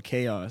was called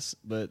Chaos.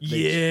 But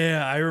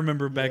I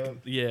remember back.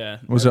 Yeah,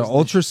 Was it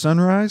Ultra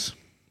Sunrise?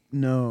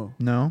 No,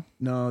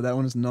 that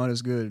one is not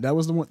as good. That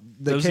was the one.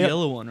 That was the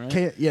yellow one,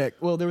 right? Yeah.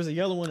 Well, there was a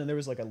yellow one and there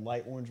was like a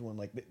light orange one.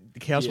 Like the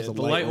Chaos was a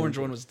the light orange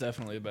one was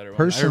definitely a better one.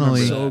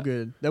 Personally, so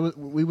good.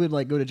 We would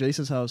like go to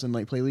Jason's house and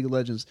like play League of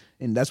Legends,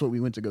 and that's what we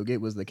went to go get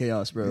was the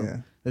Chaos, bro. Yeah.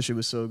 That shit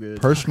was so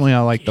good. Personally,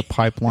 I like the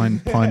Pipeline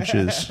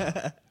Punches.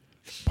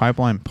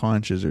 Pipeline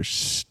Punches are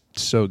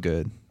so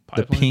good.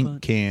 The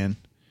pink can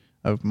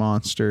of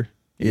Monster,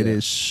 it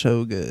is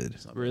so good.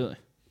 Really?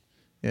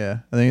 Yeah,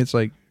 I think it's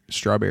like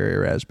strawberry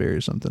or raspberry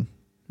or something.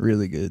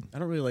 Really good. I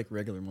don't really like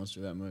regular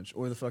Monster that much,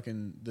 or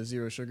the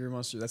zero sugar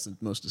Monster. That's the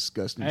most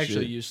disgusting. I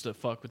actually shit. used to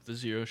fuck with the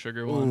zero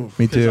sugar one.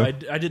 Me too. I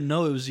didn't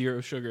know it was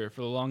zero sugar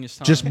for the longest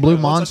time. Just Blue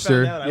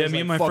Monster. Yeah, me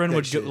and my friend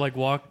would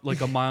walk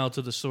like a mile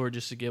to the store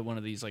just to get one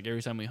of these. Like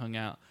every time we hung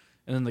out.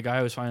 And then the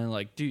guy was finally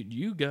like, dude,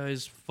 you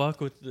guys fuck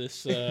with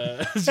this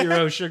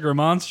zero sugar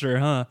Monster,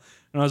 huh?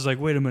 And I was like,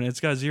 wait a minute, it's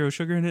got zero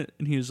sugar in it?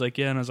 And he was like,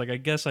 yeah. And I was like, I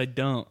guess I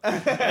don't.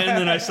 And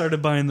then I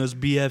started buying those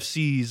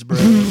BFCs, bro.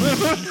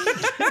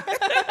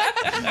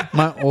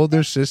 My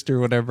older sister,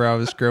 whenever I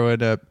was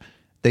growing up,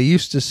 they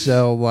used to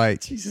sell like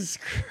Jesus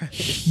Christ.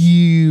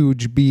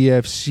 Huge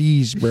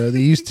BFCs, bro.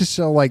 They used to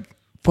sell like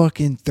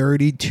fucking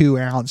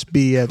 32-ounce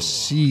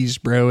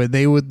BFCs, bro. And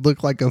they would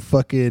look like a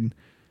fucking...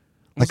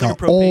 Like a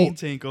propane old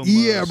tank almost.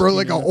 Yeah, bro,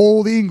 like an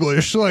old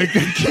English, like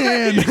a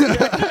can.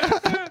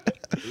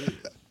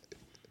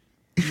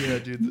 Yeah,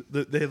 dude.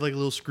 They had like a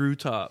little screw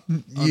top.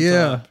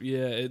 Yeah. Top.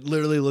 Yeah, it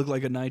literally looked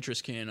like a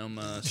nitrous can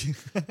almost.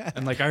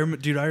 And like I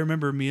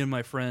remember me and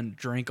my friend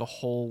drank a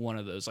whole one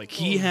of those. Like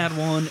he had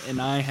one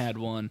and I had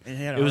one.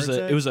 And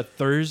it was a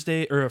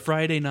Thursday or a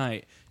Friday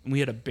night, and we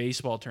had a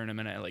baseball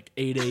tournament at like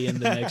 8 a.m.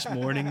 the next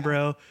morning,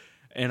 bro.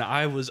 And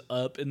I was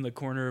up in the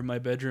corner of my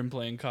bedroom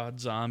playing COD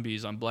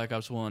Zombies on Black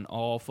Ops 1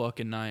 all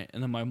fucking night.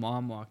 And then my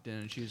mom walked in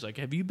and she was like,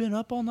 have you been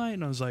up all night?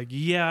 And I was like,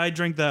 yeah, I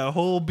drank that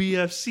whole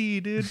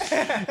BFC, dude.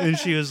 And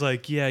she was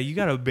like, yeah, you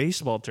got a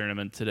baseball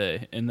tournament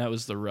today. And that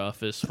was the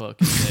roughest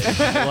fucking day of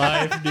my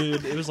life,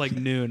 dude. It was like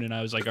noon and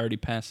I was like already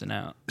passing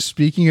out.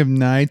 Speaking of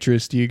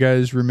nitrous, do you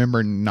guys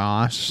remember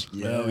NOS?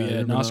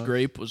 Yeah, NOS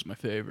Grape was my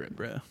favorite,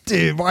 bro.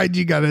 Dude, why'd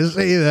you gotta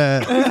say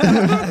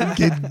that?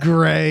 Get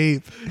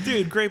Grape.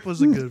 Dude, Grape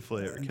was a good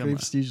flavor.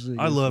 Grape's usually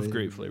I love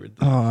grape flavored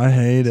things. Oh, I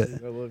hate it.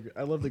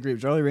 I love the grape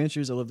Jolly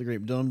Ranchers. I love the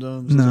grape Dum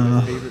Dums. No,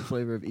 my favorite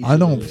flavor of each. I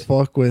don't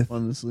fuck with.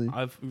 Honestly,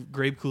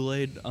 grape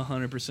Kool-Aid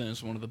 100%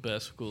 is one of the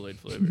best Kool-Aid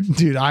flavors.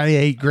 Dude, I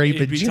hate grape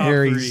and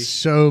cherry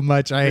so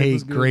much. I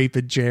hate grape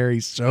and cherry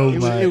so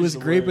much. It was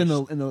grape in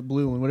the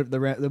blue one. What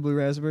the blue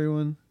raspberry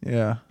one?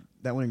 Yeah,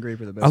 that one and grape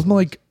are the best. I'm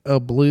like a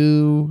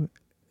blue,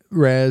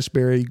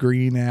 raspberry,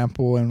 green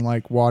apple, and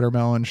like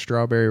watermelon,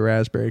 strawberry,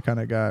 raspberry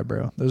kind of guy,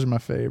 bro. Those are my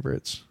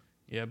favorites.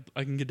 Yeah,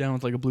 I can get down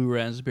with like a blue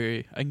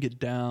raspberry. I can get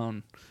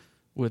down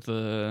with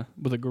a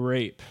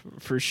grape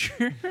for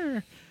sure.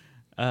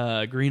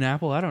 Green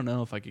apple, I don't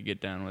know if I could get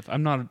down with.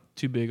 I'm not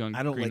too big on green apple.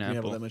 I don't like green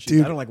apple that much.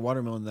 Dude, I don't like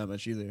watermelon that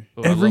much either.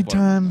 Oh, every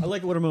time I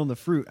like watermelon the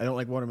fruit. I don't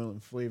like watermelon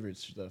flavored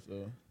stuff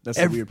though. That's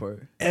the weird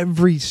part.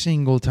 Every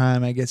single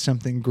time I get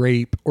something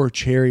grape or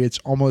cherry, it's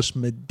almost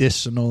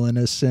medicinal in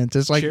a sense.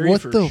 It's like,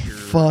 what the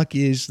fuck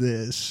is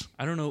this?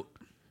 I don't know.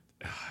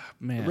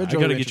 Man, I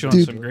gotta get you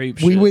on some grape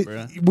shit,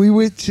 bro. We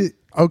went to...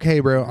 Okay,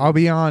 bro, I'll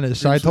be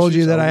honest. I told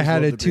you that I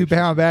had a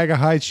 2-pound bag of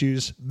high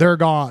chews. They're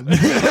gone.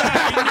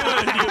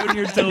 I knew when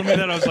you were telling me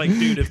that, I was like,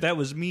 dude, if that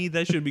was me,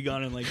 that should be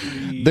gone in like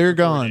 3 They're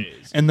gone.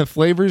 Days. And the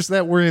flavors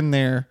that were in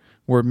there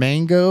were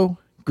mango,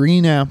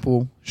 green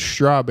apple,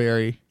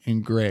 strawberry,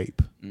 and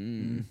grape.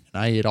 And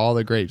I ate all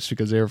the grapes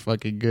because they were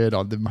fucking good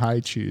on them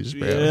high chews,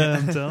 bro. Yeah,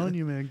 I'm telling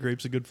you, man.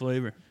 Grape's a good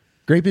flavor.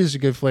 Grape is a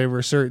good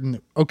flavor.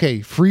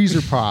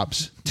 Freezer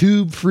pops,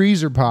 tube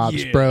freezer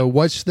pops, bro.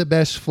 What's the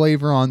best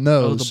flavor on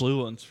those? Oh, the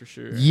blue ones for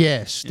sure.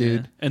 Yes,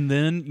 dude. Yeah. And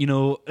then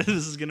this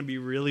is gonna be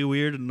really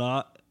weird and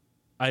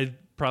I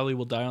probably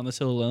will die on this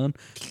hill alone.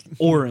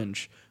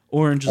 Orange.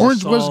 Orange is a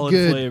solid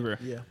flavor.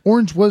 Yeah.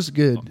 Orange was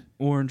good.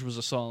 Orange was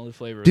a solid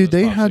flavor. Dude,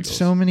 they had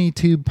so many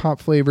tube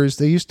pop flavors.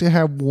 They used to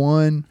have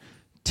one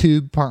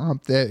tube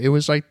pop that it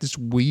was like this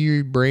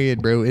weird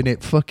brand, bro, and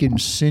it fucking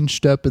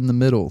cinched up in the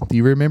middle. Do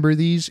you remember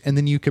these? And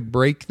then you could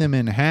break them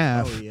in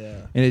half,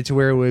 and it's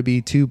where it would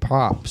be 2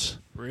 pops.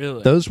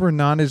 Really? Those were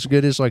not as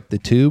good as like the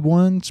tube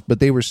ones, but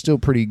they were still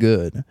pretty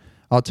good.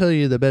 I'll tell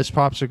you the best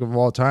popsicle of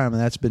all time,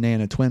 and that's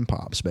Banana Twin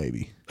Pops,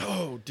 baby.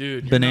 Oh,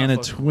 dude. Banana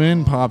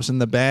Twin Pops in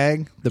the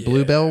bag, the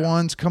Bluebell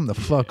ones, come the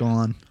fuck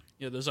on.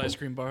 Yeah, those ice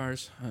cream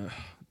bars.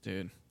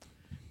 Dude.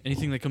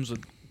 Anything that comes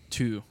with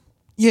 2.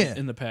 Yeah.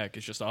 In the pack,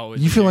 it's just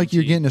always. You feel like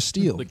you're getting a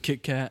steal. The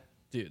Kit Kat.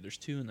 Dude, there's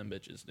 2 in them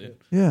bitches, dude.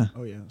 Yeah.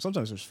 Oh, yeah.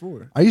 Sometimes there's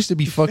 4. I used to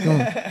be fucking...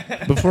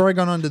 Before I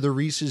got onto the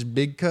Reese's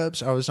Big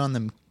Cups, I was on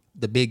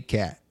the Big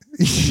Cat.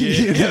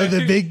 You know,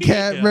 the Big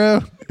Cat,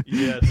 bro?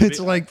 Yeah, It's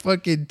like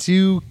fucking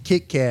 2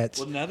 Kit Kats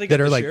well, now they got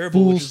that are the like shareable,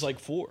 full. which is like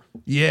 4.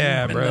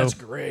 Yeah, And bro. that's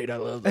great. I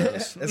love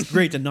those. That's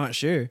great to not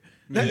share.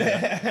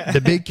 Yeah. The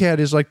big cat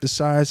is like the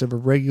size of a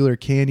regular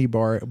candy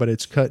bar, but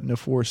it's cut into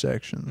 4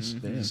 sections.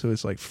 Damn. So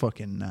it's like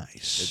fucking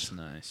nice. It's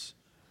nice.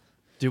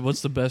 Dude,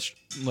 what's the best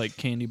like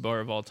candy bar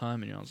of all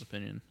time in y'all's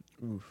opinion?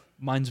 Oof.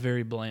 Mine's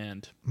very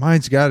bland.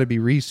 Mine's got to be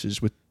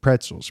Reese's with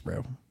pretzels,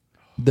 bro.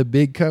 The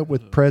big cup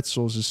with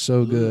pretzels is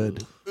so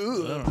good. I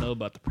don't know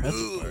about the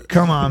pretzel part.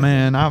 Come on,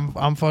 man.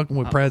 I'm fucking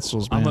with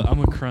pretzels, man. I'm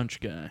a crunch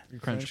guy.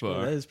 Crunch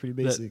bar. That is pretty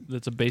basic.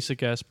 That's a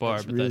basic ass bar,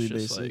 That's but really that's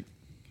just basic.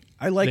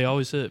 like they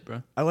always hit,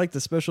 bro. I like the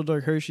special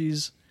dark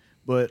Hershey's,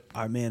 but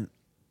I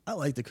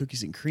like the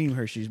cookies and cream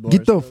Hershey's bars.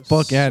 Get the bro.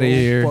 fuck outta So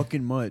here.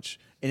 Fucking much.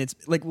 And it's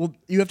like, well,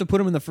 you have to put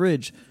them in the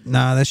fridge.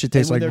 Nah, that shit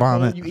tastes And like when they're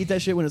vomit. cold, you eat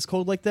that shit when it's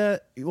cold like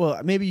that. Well,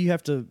 maybe you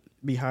have to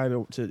be high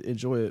to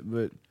enjoy it,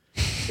 but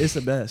it's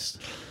the best.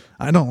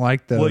 I don't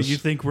like those. What, you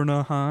think we're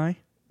not high?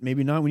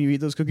 Maybe not when you eat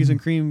those cookies and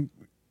cream.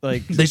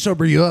 Like They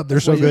sober you up. They're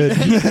so good.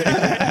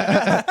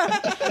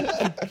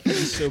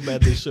 It's so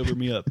bad they sober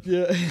me up.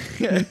 yeah.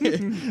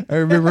 I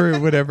remember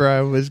whenever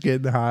I was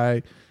getting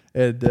high,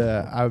 and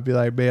I would be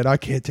like, "Man, I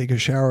can't take a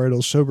shower;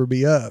 it'll sober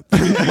me up."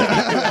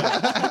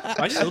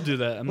 I still do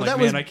that. I'm Well, like, that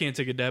man, was- I can't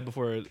take a dab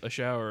before a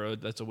shower.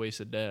 That's a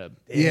wasted dab.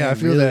 Yeah, I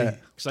feel really? that.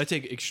 Because I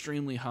take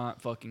extremely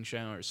hot fucking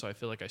showers, so I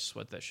feel like I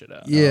sweat that shit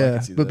out. Yeah,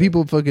 see but that.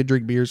 people fucking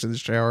drink beers in the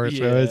shower,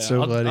 so it's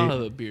so I'll funny.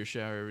 have a beer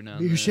shower every now and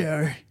Beer then.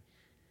 shower.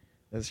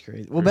 That's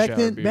crazy. Well, Or back shower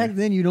then,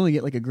 beer. you'd only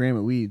get like a gram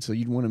of weed, so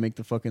you'd want to make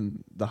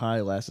the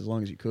high last as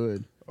long as you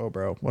could. Oh,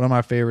 bro, one of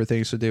my favorite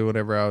things to do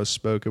whenever I was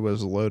smoking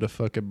was load a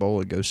fucking bowl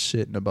and go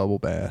sit in a bubble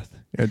bath.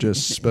 I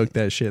just smoke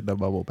that shit in a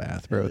bubble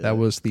bath, bro. Yeah. That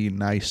was the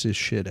nicest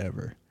shit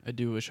ever. I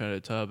do wish I had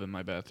a tub in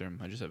my bathroom.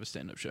 I just have a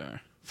stand-up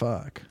shower.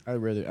 Fuck. I'd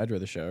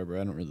rather shower,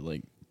 bro. I don't really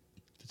like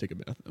to take a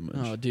bath that much.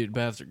 Oh, dude,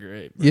 baths are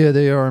great. Bro. Yeah,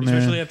 they are,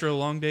 Especially man. after a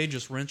long day,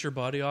 just rinse your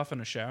body off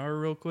in a shower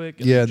real quick.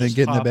 Yeah, then just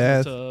get in the hop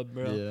bath. tub,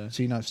 bro. Yeah.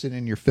 So you're not sitting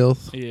in your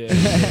filth. Yeah,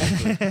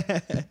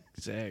 exactly.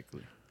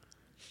 Exactly.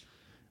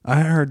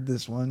 I heard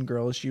this one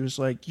girl, she was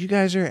like, "You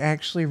guys are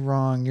actually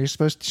wrong. You're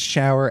supposed to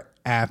shower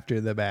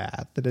after the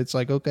bath." And it's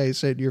like, okay,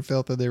 sit in your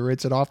filth and then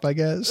rinse it off, I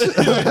guess.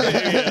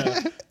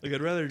 Yeah. Like,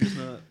 I'd rather just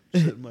not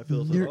sit in my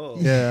filth at all.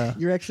 Yeah.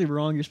 You're actually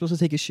wrong. You're supposed to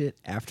take a shit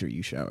after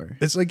you shower.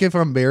 It's like if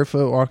I'm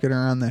barefoot walking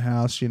around the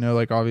house, you know,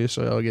 like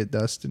obviously I'll get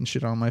dust and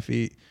shit on my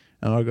feet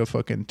and I'll go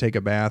fucking take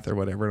a bath or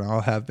whatever and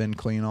I'll have been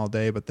clean all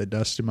day, but the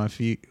dust in my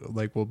feet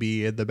like will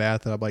be in the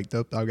bath and I'm like,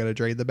 nope, I gotta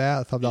drain the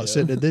bath. I'm not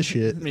sitting in this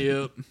shit.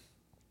 Yep.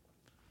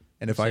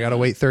 And if I gotta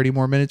wait 30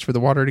 more minutes for the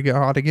water to get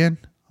hot again,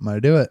 I'm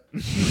gonna do it.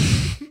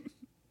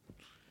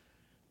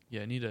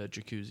 Yeah, I need a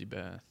jacuzzi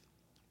bath.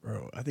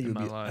 Bro, I think In it'd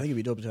my be life. I think it'd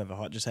be dope to have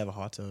a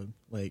hot tub.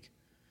 Like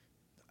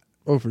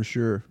Oh, for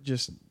sure.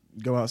 just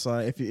go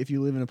outside. If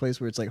you live in a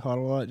place where it's like hot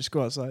a lot, just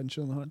go outside and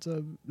chill in the hot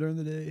tub during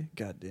the day.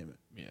 God damn it.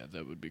 Yeah,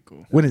 that would be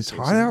cool. When it's so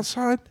hot sick.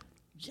 outside,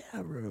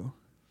 Yeah, bro.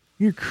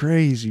 you're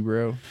crazy,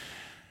 bro.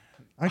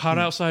 I Hot can't-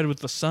 outside with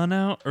the sun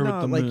out or No,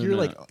 with the like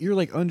moon out? you're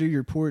like under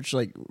your porch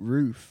like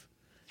roof.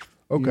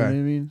 You know Okay. what I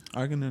mean?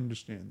 I can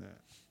understand that.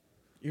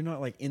 You're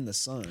not like in the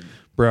sun.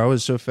 Bro, I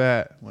was so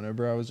fat.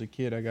 Whenever I was a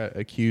kid, I got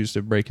accused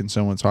of breaking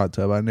someone's hot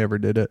tub. I never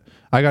did it.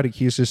 I got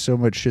accused of so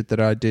much shit that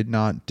I did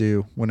not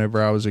do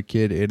whenever I was a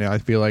kid. And I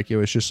feel like it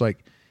was just like,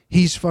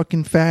 he's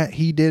fucking fat.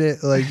 He did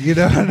it. Like, you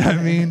know what I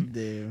mean?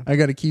 Damn. I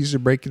got accused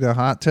of breaking a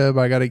hot tub.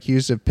 I got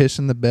accused of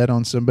pissing the bed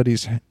on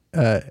somebody's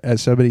at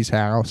somebody's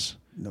house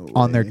No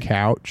on their way.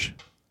 couch.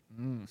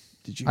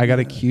 Did you I got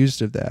do that?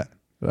 accused of that.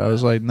 But I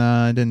was like,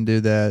 nah, I didn't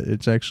do that.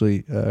 It's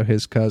actually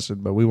his cousin,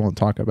 but we won't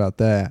talk about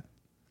that.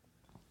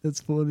 That's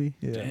funny.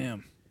 Yeah.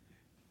 Damn.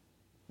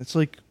 It's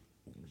like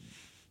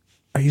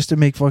I used to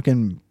make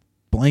fucking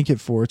blanket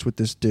forts with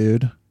this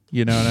dude.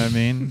 You know what I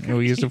mean? And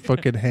we used to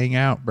fucking hang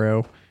out,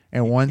 bro.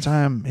 And one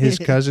time his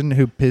cousin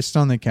who pissed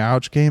on the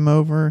couch came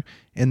over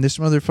and this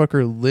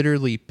motherfucker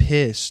literally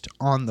pissed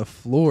on the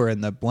floor in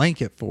the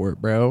blanket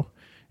fort, bro.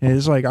 And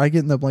it's like I get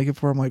in the blanket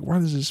fort, I'm like, why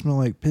does it smell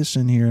like piss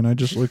in here? And I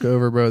just look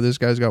over, bro. This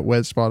guy's got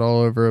wet spot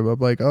all over him. I'm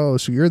like, oh,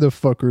 so you're the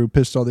fucker who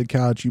pissed on the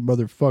couch, you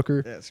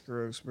motherfucker. That's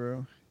gross,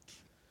 bro.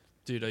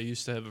 Dude, I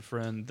used to have a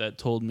friend that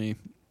told me,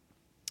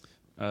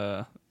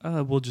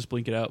 we'll just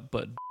blink it out,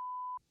 but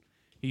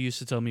he used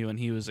to tell me when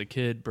he was a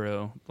kid,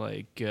 bro,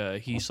 like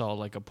he saw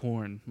like a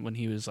porn when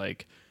he was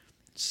like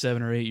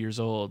 7 or 8 years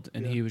old,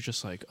 and he was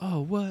just like,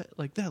 oh, what?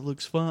 Like, that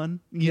looks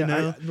fun, you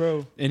know?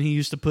 Bro. And he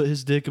used to put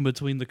his dick in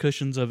between the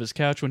cushions of his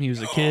couch when he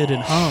was a kid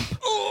and hump.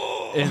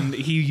 And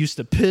he used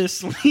to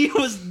piss when he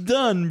was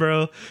done,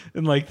 bro.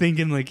 And like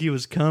thinking like he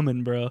was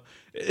coming, bro.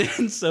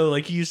 And so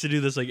like he used to do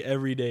this like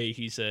every day,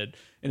 he said.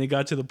 And it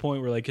got to the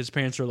point where like his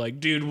parents were like,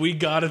 dude, we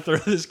gotta throw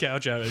this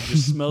couch out. It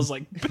just smells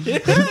like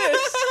piss.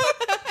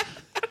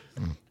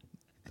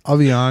 I'll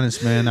be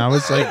honest, man. I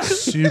was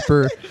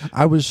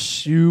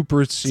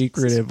super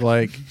secretive.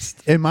 Like,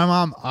 and my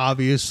mom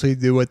obviously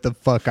knew what the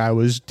fuck I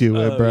was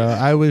doing, Oh, bro.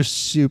 yeah. I was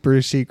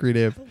super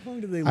secretive. How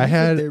long did they I leave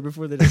had- it there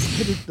before they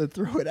decided to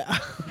throw it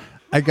out?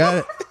 I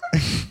got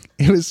it.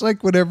 It was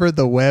like whenever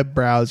the web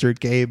browser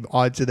came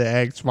onto the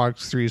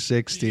Xbox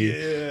 360.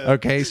 Yeah.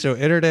 Okay, so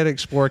Internet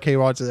Explorer came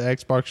onto the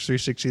Xbox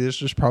 360.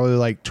 This was probably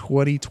like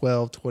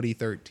 2012,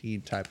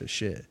 2013 type of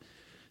shit.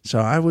 So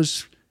I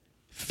was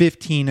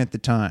 15 at the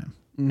time.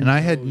 And I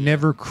had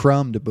never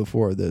crumbed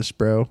before this,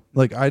 bro.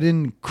 Like, I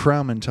didn't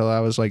crumb until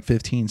I was like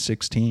 15,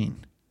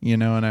 16. You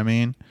know what I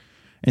mean?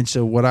 And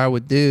so what I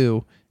would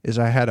do is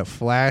I had a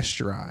flash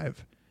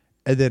drive.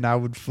 And then I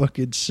would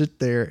fucking sit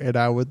there and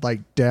I would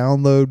like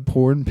download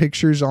porn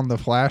pictures on the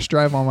flash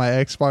drive on my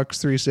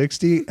Xbox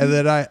 360.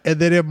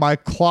 And then in my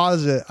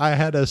closet, I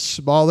had a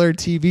smaller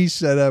TV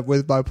setup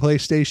with my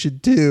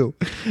PlayStation 2.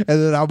 And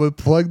then I would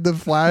plug the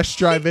flash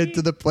drive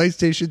into the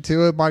PlayStation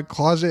 2 in my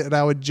closet and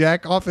I would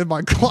jack off in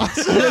my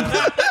closet.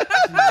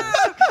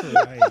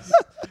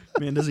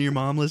 Man, doesn't your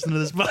mom listen to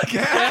this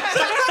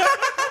podcast?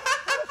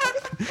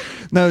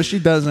 No, she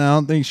doesn't. I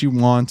don't think she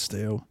wants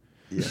to.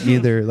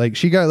 Either. Like,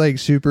 she got like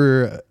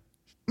super,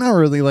 not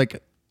really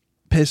like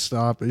pissed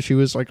off, but she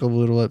was like a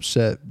little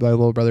upset. My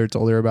little brother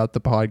told her about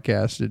the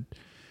podcast and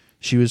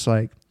she was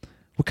like,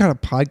 what kind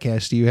of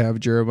podcast do you have,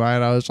 Jeremiah?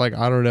 And I was like,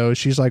 I don't know.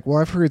 She's like, well,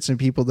 I've heard some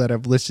people that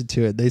have listened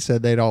to it. They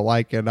said they don't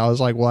like it. And I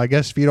was like, well, I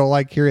guess if you don't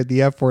like hearing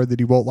the F word, then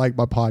you won't like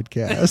my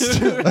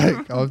podcast.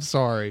 Like, I'm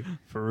sorry.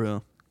 For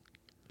real.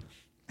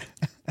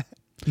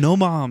 No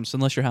moms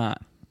unless you're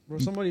hot. Bro,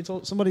 somebody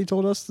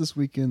told us this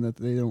weekend that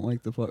they don't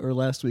like the or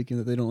last weekend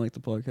that they don't like the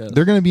podcast.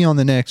 They're going to be on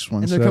the next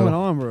one. And they're coming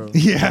on, bro.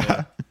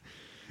 Yeah.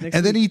 Next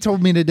And then he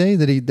told me today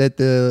that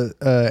the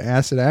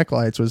Acid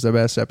Acolytes was the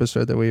best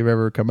episode that we've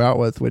ever come out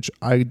with, which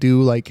I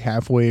do like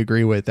halfway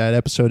agree with. That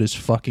episode is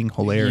fucking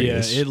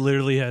hilarious. Yeah, it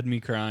literally had me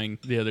crying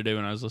the other day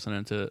when I was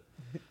listening to it.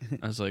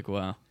 I was like,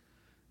 wow.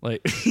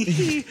 Like,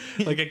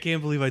 like I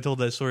can't believe I told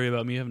that story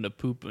about me having to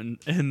poop in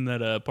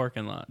that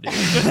parking lot, dude.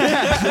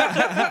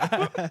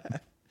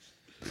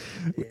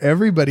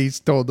 Everybody's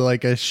told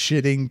like a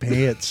shitting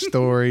pants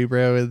story,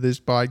 bro, in this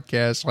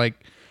podcast.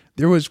 Like,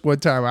 there was one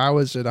time I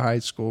was in high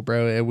school,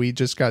 bro, and we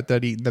just got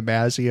done eating the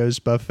Mazio's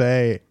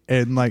buffet,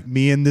 and like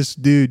me and this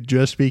dude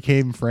just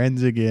became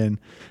friends again.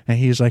 And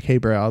he's like, hey,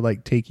 bro, I'll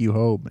like take you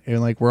home.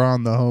 And like we're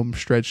on the home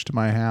stretch to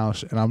my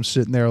house, and I'm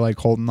sitting there like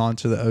holding on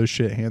to the oh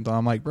shit handle.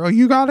 I'm like, bro,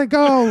 you gotta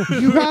go.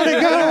 You gotta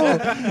go.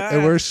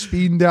 And we're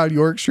speeding down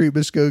York Street,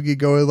 Muskogee,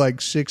 going like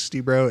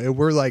 60, bro. And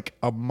we're like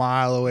a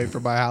mile away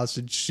from my house,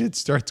 and shit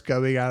starts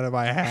coming out of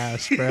my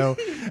ass, bro.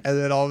 And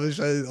then all of a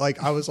sudden,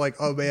 like, I was like,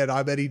 oh man,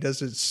 I bet he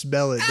doesn't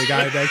smell it, the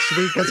guy next to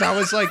me. Because I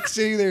was like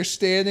sitting there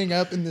standing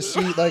up in the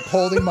seat, like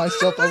holding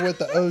myself up with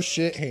the oh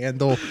shit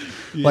handle.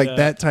 Like Yeah,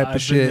 that type I've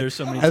of been shit. there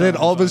so many And then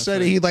times, all of a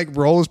sudden honestly. he like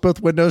rolls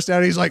both windows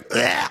down. He's like,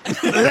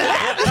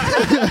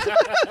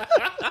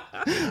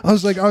 I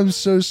was like, I'm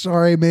so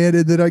sorry, man.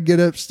 And then I get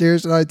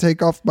upstairs and I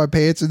take off my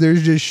pants and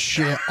there's just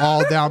shit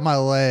all down my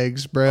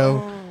legs,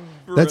 bro.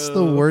 That's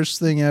the worst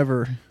thing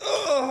ever.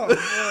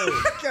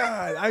 Oh,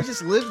 God. I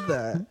just lived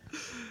that.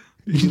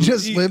 You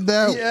just lived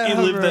that? Yeah, He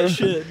lived bro. that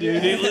shit,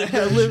 dude. He lived I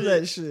that lived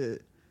shit. that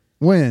shit.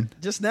 When?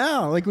 Just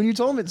now, like when you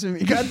told it to me.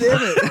 God damn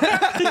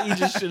it. He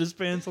just shit his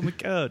pants on the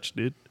couch,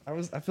 dude.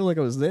 I feel like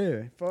I was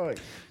there. Fuck.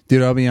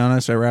 Dude, I'll be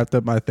honest. I wrapped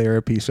up my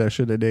therapy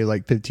session today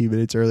like 15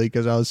 minutes early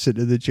because I was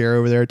sitting in the chair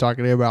over there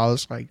talking to him. I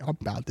was like, I'm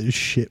about to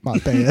shit my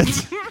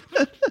pants.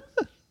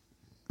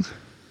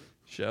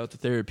 Shout out to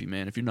therapy,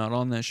 man. If you're not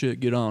on that shit,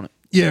 get on it.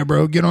 Yeah,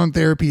 bro. Get on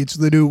therapy. It's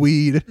the new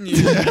weed.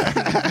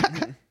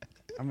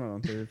 I'm not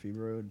on therapy,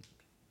 bro.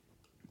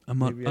 I'm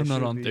not Maybe I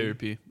should on be.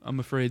 therapy. I'm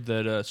afraid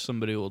that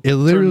somebody will It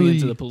turn literally- me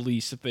into the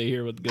police if they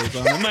hear what goes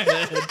on in my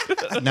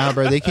head. Nah,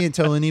 bro. They can't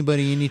tell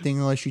anybody anything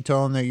unless you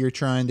tell them that you're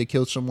trying to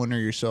kill someone or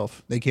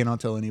yourself. They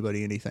cannot tell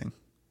anybody anything.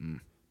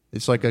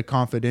 It's like a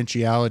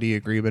confidentiality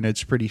agreement.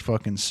 It's pretty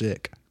fucking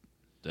sick.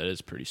 That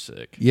is pretty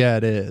sick. Yeah,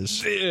 it is.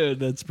 Dude,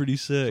 that's pretty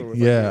sick. So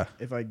Yeah.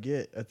 if I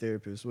get a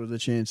therapist, what are the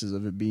chances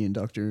of it being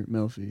Dr.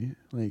 Melfi?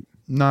 Like,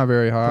 Not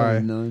very high.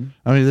 probably none.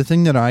 I mean, the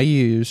thing that I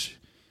use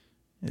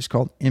is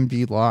called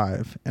MD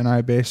Live, and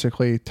I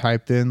basically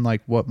typed in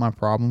like what my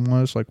problem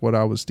was, like what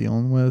I was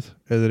dealing with,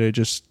 and then it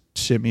just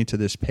sent me to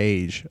this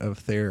page of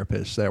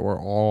therapists that were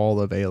all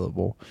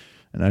available,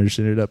 and I just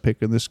ended up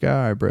picking this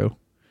guy, bro.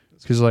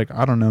 Because like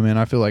I don't know, man,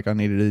 I feel like I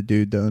needed a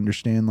dude to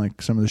understand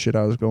like some of the shit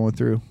I was going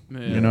through. Yeah.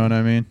 You know what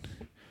I mean?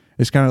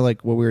 It's kind of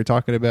like what we were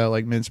talking about,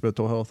 like Men's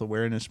Mental Health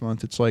Awareness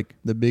Month. It's like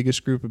the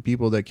biggest group of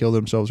people that kill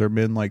themselves are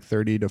men like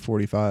 30 to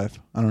 45.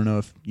 I don't know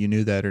if you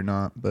knew that or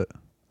not, but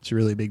it's a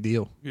really big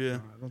deal. Yeah.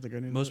 I don't think I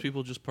knew Most that.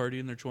 people just party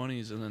in their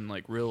 20s and then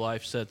like real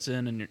life sets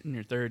in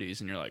your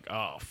 30s and you're like,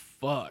 oh,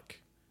 fuck.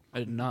 I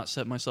did not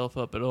set myself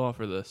up at all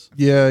for this.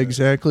 Yeah,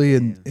 exactly.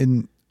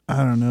 And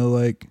I don't know,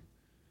 like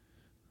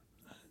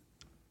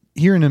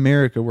here in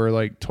America, we're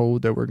like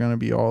told that we're going to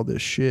be all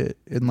this shit.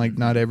 And like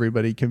not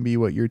everybody can be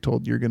what you're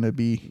told you're going to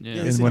be. Yeah.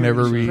 Yeah, And same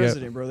whenever with we get,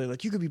 president, bro, they're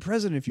like, you could be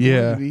president if you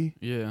Yeah. wanted to be.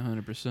 Yeah,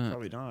 100%.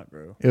 Probably not,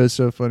 bro. it was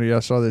so funny. I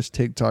saw this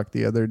TikTok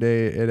the other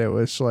day and it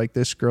was like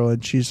this girl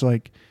and she's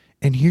like,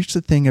 And here's the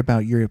thing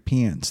about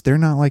Europeans. They're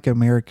not like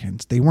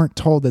Americans. They weren't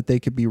told that they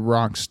could be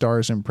rock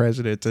stars and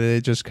presidents. And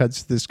it just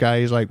cuts to this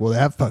guy. He's like, well,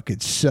 that fucking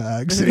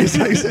sucks. And he's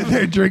like sitting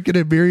there drinking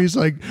a beer. He's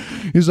like,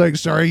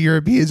 sorry,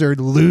 Europeans are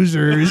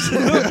losers.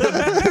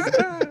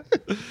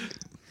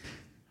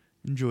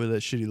 Enjoy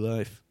that shitty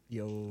life.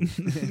 Yo,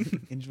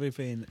 enjoy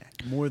paying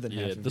more than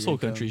half of this your whole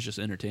income. country's just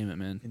entertainment,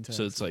 man. Intense.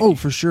 So it's like, Oh,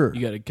 for sure.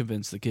 you got to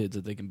convince the kids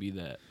that they can be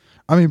that.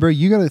 I mean, bro,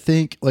 you got to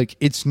think, like,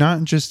 it's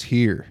not just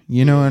here.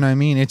 You know what I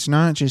mean? It's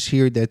not just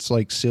here that's,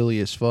 like, silly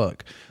as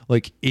fuck.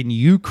 Like, in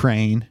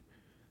Ukraine,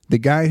 the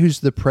guy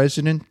who's the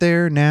president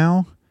there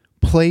now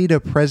played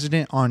a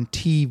president on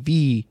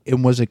TV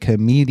and was a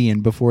comedian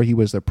before he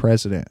was the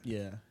president.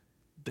 Yeah.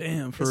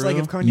 Damn, for It's real?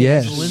 like if Kanye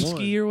Yes. actually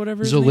Zelensky won. or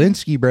whatever his name?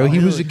 Zelensky, bro. He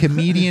was a really?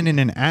 comedian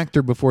and an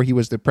actor before he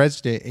was the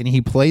president, and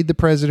he played the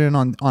president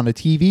on a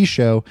TV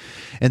show.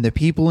 And the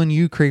people in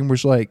Ukraine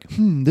was like,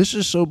 this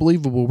is so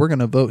believable. We're going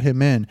to vote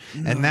him in.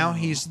 And now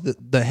he's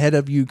the head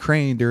of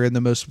Ukraine during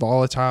the most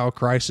volatile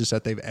crisis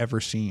that they've ever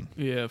seen.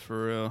 Yeah,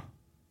 for real.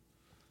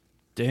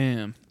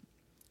 Damn.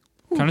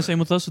 Kind of same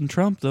with us and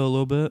Trump, though, a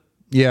little bit.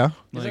 Yeah.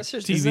 Like, Is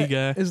that- TV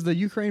guy. Is the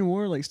Ukraine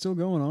war like still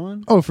going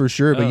on? Oh, for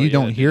sure. But Oh, you yeah,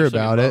 don't dude, hear it's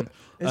like about a it. bomb.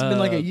 It's been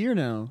like a year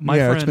now. My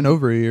Yeah, friend, it's been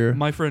over a year.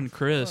 My friend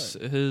Chris,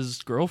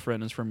 his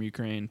girlfriend is from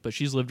Ukraine, but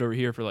she's lived over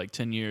here for like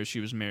 10 years. She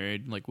was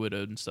married, like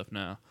widowed and stuff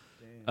now.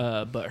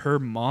 But her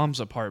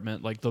mom's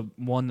apartment, like the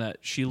one that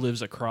she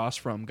lives across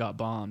from, got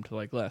bombed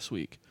like last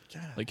week.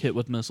 Like hit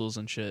with missiles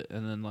and shit.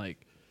 And then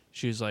like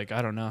she was like,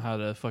 I don't know how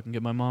to fucking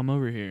get my mom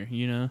over here,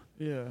 you know?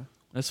 Yeah.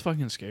 That's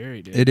fucking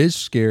scary, dude. It is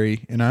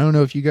scary. And I don't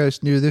know if you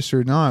guys knew this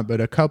or not,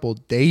 but a couple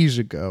days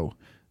ago,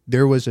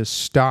 there was a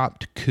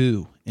stopped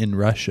coup in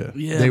Russia.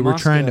 Yeah, they were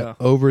trying to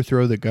Moscow.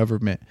 overthrow the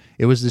government.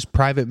 It was this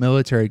private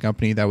military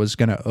company that was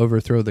going to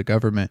overthrow the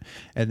government.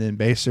 And then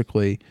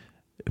basically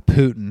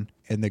Putin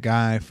and the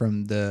guy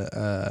from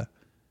the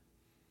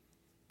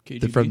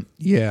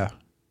KGB?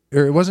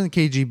 or it wasn't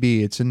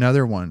KGB, it's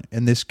another one.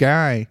 And this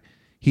guy,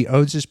 he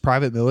owns this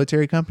private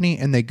military company,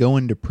 and they go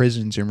into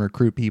prisons and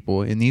recruit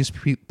people. And these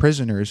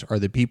prisoners are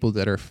the people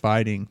that are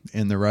fighting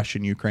in the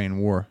Russian-Ukraine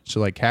war. So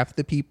like half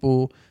the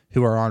people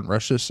who are on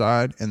Russia's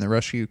side in the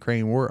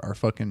Russia-Ukraine war are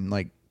fucking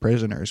like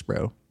prisoners,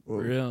 bro.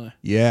 Really?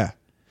 Yeah.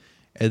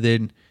 And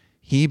then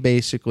he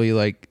basically,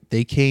 like,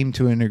 they came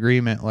to an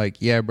agreement, like,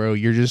 yeah, bro,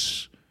 you're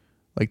just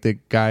like the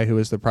guy who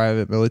was the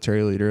private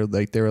military leader.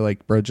 Like, they were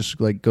like, bro, just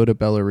like go to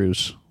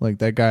Belarus. Like,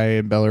 that guy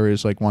in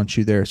Belarus like wants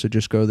you there, so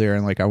just go there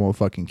and like I won't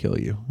fucking kill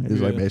you.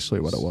 Is like Yeah.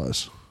 basically what it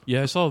was.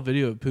 Yeah, I saw a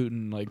video of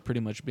Putin like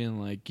pretty much being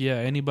like, yeah,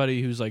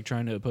 anybody who's like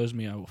trying to oppose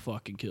me, I will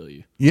fucking kill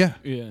you. Yeah.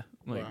 Yeah.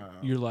 Like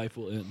your life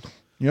will end.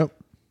 Yep.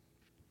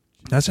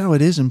 That's how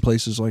it is in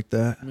places like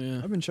that.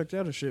 Yeah. I've been checked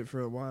out of shit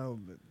for a while,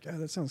 but God,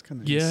 that sounds kind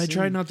of Yeah, I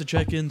try not to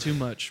check in too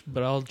much,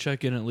 but I'll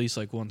check in at least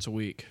like once a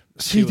week.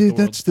 See, what dude,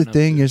 world's that's the been up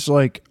thing to. is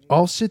like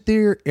I'll sit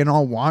there and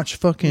I'll watch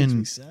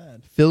fucking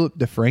sad. Philip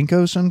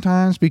DeFranco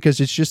sometimes because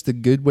it's just a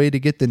good way to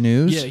get the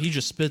news. Yeah, he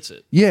just spits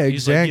it. Yeah,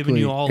 He's, like, exactly. giving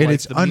you all, and like,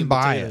 it's the meat and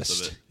potatoes of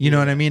unbiased. it. You know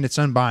what Yeah. I mean? It's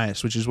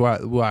unbiased, which is why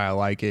I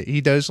like it. He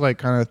does like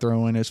kind of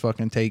throw in his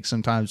fucking take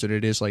sometimes that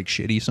it is like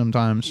shitty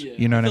sometimes. Yeah,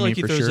 You know what I feel mean? like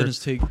he For throws sure. in his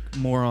take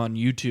more on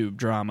YouTube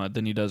drama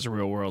than he does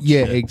real world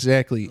Yeah, shit.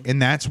 exactly.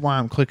 And that's why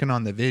I'm clicking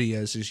on the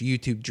videos is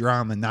YouTube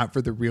drama, not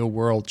for the real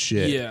world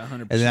shit. Yeah,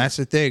 100%. And that's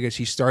the thing is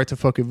he starts a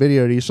fucking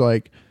video and he's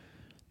like,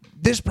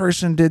 this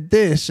person did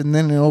this, and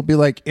then it'll be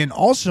like, and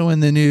also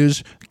in the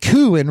news,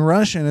 coup in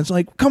Russia. And it's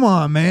like, come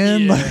on,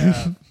 man.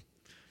 Yeah.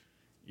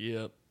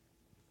 Yep.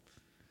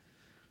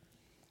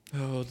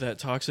 Oh, that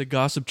toxic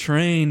gossip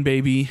train,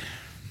 baby.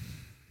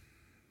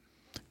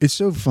 It's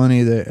so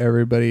funny that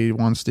everybody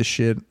wants to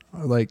shit,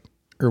 like,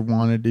 or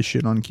wanted to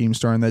shit on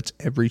Keemstar, and that's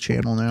every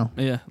channel now.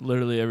 Yeah,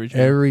 literally every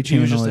channel. Every He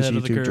was channel just is ahead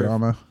of the YouTube curve.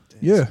 drama.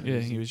 Yeah. Yeah,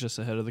 he was just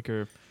ahead of the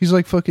curve. He's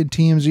like fucking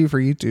TMZ for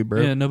YouTube,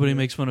 bro. Yeah, nobody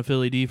makes fun of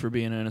Philly D for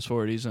being in his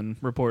 40s and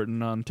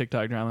reporting on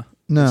TikTok drama.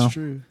 No. That's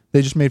true.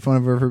 They just made fun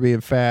of her for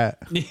being fat.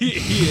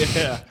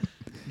 Yeah.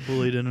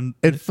 Bullied in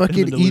And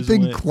fucking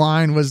Ethan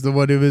Klein was the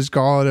one who was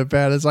calling it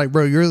fat. It's like,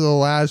 bro, you're the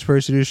last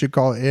person who should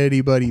call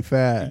anybody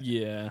fat.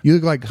 Yeah. You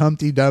look like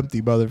Humpty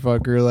Dumpty,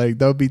 motherfucker. Like,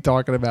 don't be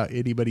talking about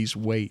anybody's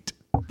weight.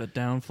 The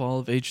downfall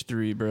of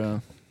H3,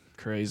 bro.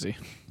 Crazy.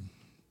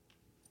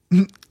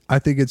 I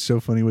think it's so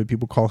funny when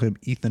people call him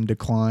Ethan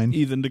Decline.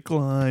 Ethan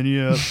Decline,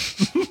 yeah.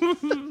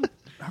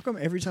 How come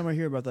every time I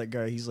hear about that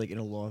guy, he's like in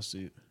a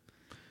lawsuit?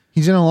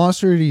 He's in a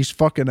lawsuit. He's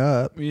fucking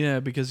up. Yeah,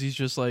 because he's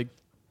just like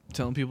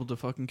telling people to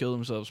fucking kill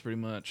themselves pretty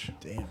much.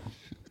 Damn.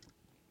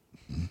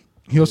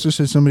 He also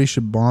said somebody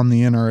should bomb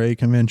the NRA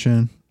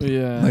convention.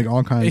 Yeah. Like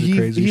all kinds of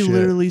crazy he shit.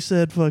 literally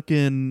said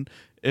fucking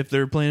if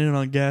they're planning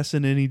on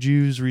gassing any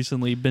Jews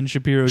recently, Ben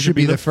Shapiro Should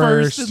be the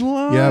first. in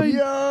line. Yep.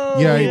 Yo.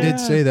 Yeah, he did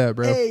say that,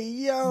 bro. Hey,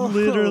 yo.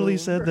 Literally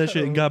said that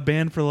shit and got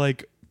banned for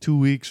like 2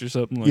 weeks or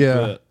something like Yeah.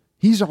 that.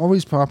 He's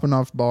always popping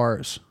off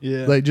bars.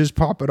 Yeah. Like just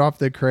popping off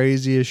the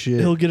craziest shit.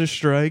 He'll get a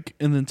strike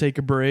and then take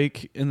a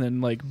break and then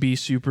like be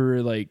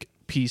super like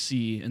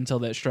PC until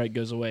that strike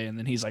goes away, and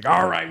then he's like,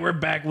 all right, we're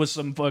back with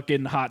some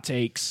fucking hot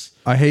takes.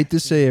 I hate to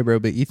say it, bro,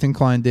 but Ethan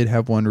Klein did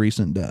have one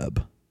recent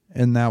dub.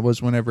 And that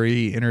was whenever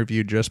he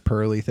interviewed Just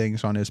Pearly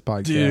Things on his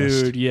podcast.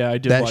 Dude, yeah, I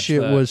did that watch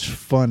shit that. was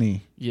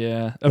funny.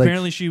 Yeah.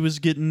 Apparently she was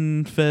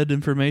getting fed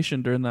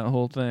information during that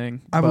whole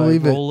thing. I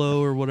believe it.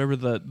 Rolo or whatever,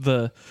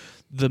 the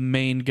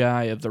main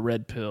guy of the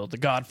Red Pill, the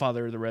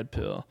godfather of the Red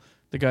Pill.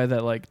 The guy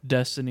that like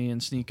Destiny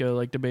and Sneeko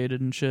like debated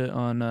and shit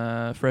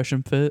on Fresh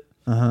and Fit.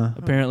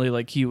 Apparently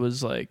like he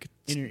was like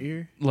In your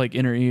ear? like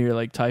inner ear,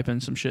 like typing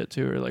some shit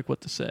to her, like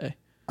what to say.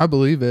 I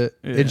believe it.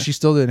 Yeah. And she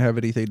still didn't have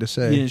anything to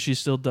say. Yeah, she's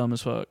still dumb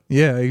as fuck.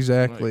 Yeah,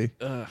 exactly.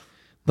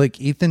 Like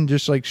Ethan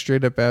just like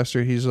straight up asked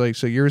her, he's like,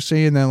 so you're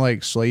saying that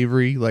like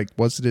slavery like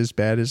wasn't as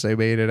bad as they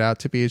made it out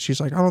to be? And she's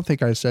like, I don't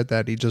think I said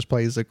that. He just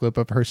plays the clip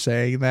of her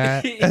saying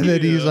that. And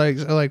then he's like,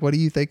 so, like, what do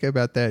you think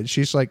about that? And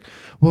she's like,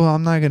 well,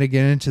 I'm not going to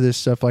get into this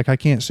stuff. Like, I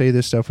can't say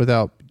this stuff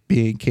without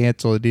being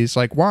canceled. And he's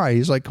like, why?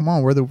 He's like, come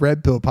on, we're the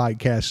Red Pill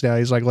podcast now.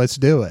 He's like, let's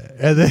do it.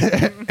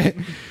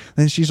 And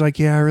then she's like,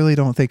 yeah, I really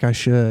don't think I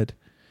should.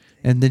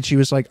 And then she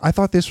was like, I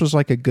thought this was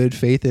like a good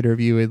faith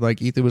interview. And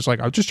like Ethan was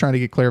like, I'm just trying to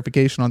get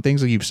clarification on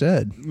things that you've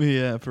said.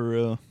 Yeah, for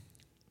real.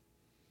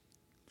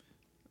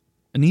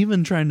 And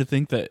even trying to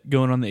think that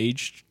going on the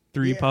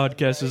H3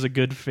 podcast is a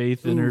good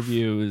faith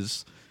interview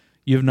is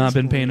you've not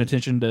been paying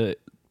attention to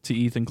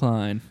Ethan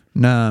Klein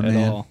Nah, at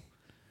man. all.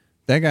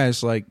 That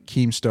guy's like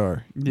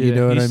Keemstar. Yeah, You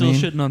know what I he's mean?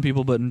 still shitting on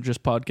people, but in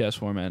just podcast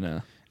format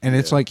now. And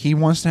it's like he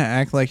wants to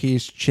act like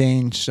he's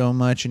changed so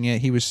much, and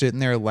yet he was sitting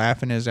there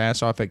laughing his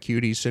ass off at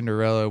Cutie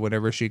Cinderella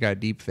whenever she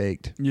got deep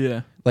faked.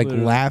 Yeah. Like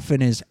literally.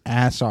 laughing his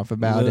ass off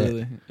about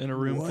Literally. it. In a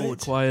room full of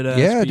quiet ass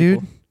Yeah,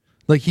 people. dude.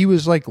 Like he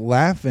was like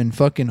laughing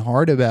fucking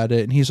hard about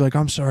it, and he's like,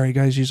 I'm sorry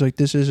guys. He's like,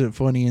 this isn't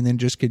funny, and then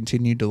just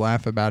continued to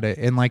laugh about it.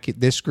 And like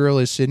this girl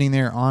is sitting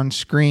there on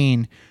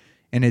screen,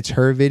 and it's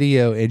her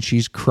video, and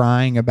she's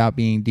crying about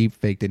being deep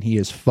faked, and he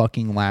is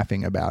fucking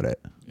laughing about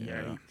it.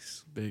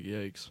 Yikes. Big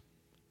yikes.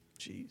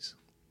 Jeez.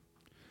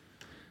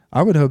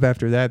 I would hope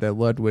after that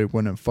Ludwig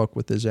wouldn't fuck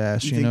with his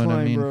ass. Ethan You know Klein,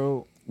 what I mean?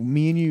 bro.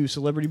 Me and you,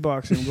 celebrity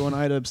boxing. I'm going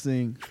IDubbbz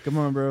thing. Come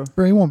on, bro.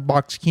 Bro, he won't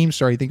box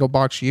Keemstar. You think he'll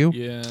box you?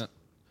 Yeah.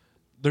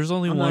 There's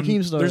only I'm not one.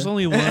 Keemstar. There's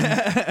only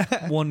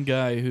one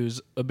guy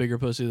who's a bigger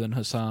pussy than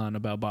Hassan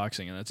about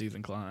boxing, and that's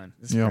Ethan Klein.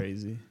 It's Yep.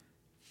 crazy.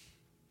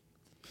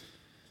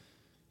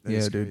 That Yeah,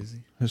 is dude. crazy.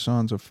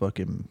 Hassan's a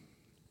fucking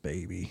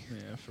baby.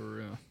 Yeah, for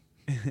real.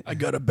 I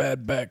got a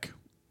bad back.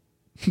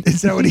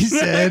 Is that what he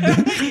said?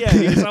 Yeah,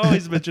 he's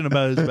always bitching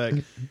about his back.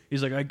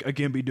 He's like, I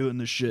can't be doing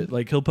this shit.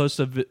 Like he'll post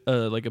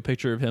like a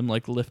picture of him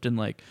like lifting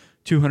like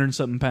 200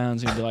 something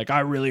pounds, and he'll be like,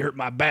 I really hurt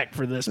my back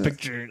for this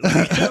picture.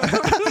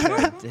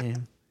 God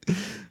damn.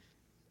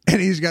 And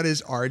he's got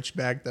his arch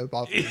backed up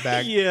off the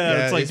back.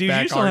 Yeah, it's like, his dude, you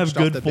back just don't have arched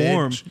off good the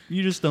form. bench.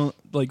 You just don't,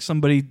 like,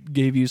 somebody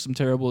gave you some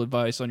terrible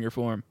advice on your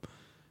form,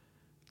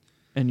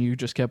 and you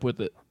just kept with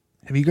it.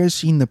 Have you guys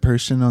seen the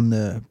person on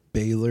the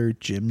Baylor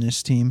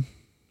gymnast team?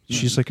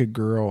 She's like a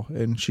girl,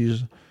 and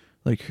she's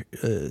like,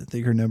 I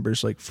think her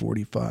number's like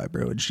 45,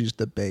 bro, and she's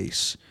the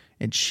base,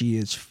 and she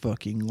is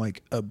fucking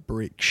like a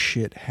brick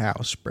shit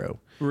house, bro.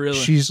 Really?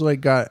 She's like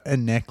got a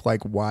neck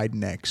like wide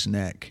neck's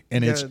neck,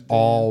 and it's God damn.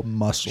 all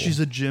muscle. She's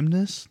a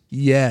gymnast?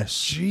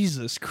 Yes.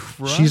 Jesus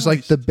Christ. She's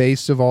like the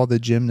base of all the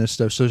gymnast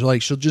stuff. So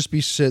like she'll just be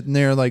sitting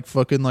there like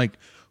fucking like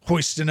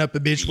hoisting up a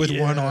bitch with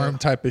one arm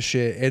type of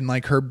shit, and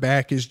like her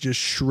back is just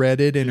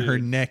shredded and her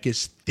neck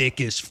is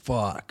thick as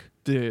fuck.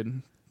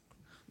 Dude.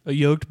 A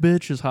yoked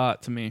bitch is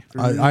hot to me.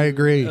 I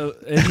agree.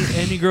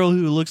 Any girl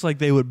who looks like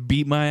they would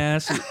beat my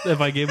ass if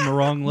I gave them the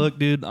wrong look,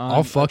 dude,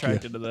 I'll fuck you.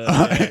 attracted to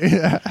that.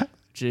 Yeah. Yeah.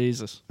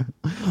 Jesus.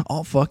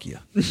 I'll fuck you.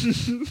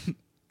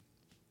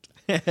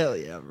 Hell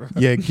yeah, bro.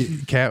 Yeah,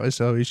 Kat was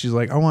telling me, she's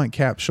like, I want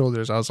Cap's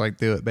shoulders. I was like,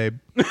 do it, babe.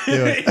 Do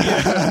it.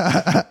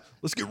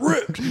 Let's get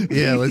ripped.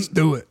 Yeah, let's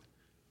do it.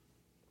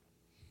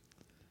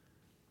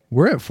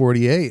 We're at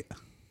 48.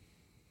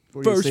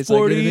 48 First states I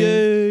get it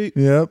in. 48.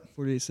 Yep.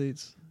 48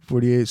 states.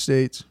 48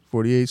 states.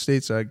 48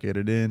 states, I get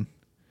it in.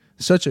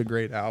 Such a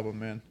great album,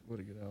 man. What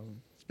a good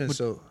album. It's been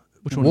so...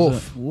 Which one Wolf.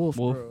 is that? Wolf,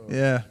 Wolf. bro.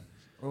 Yeah.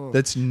 Oh.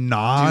 That's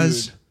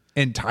Nas Dude.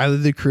 and Tyler,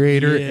 the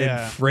Creator,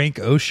 Yeah. and Frank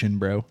Ocean,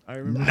 bro. I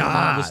remember. I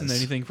haven't Nas. listened to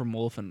anything from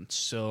Wolf in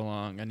so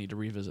long. I need to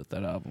revisit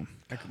that album.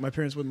 My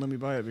parents wouldn't let me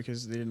buy it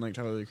because they didn't like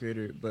Tyler the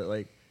Creator. But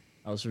like,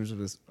 I was friends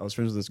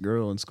with this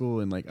girl in school,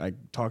 and like I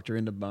talked her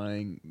into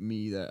buying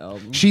me that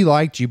album. She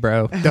liked you,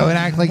 bro. Don't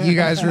act like you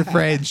guys were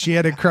friends. She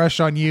had a crush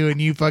on you, and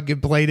you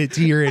fucking played it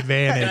to your And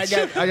advantage.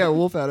 I got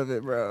Wolf out of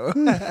it, bro.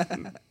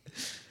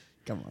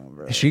 Come on,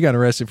 bro. She got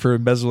arrested for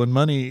embezzling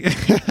money real?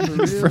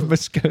 from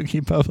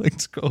Muskogee Public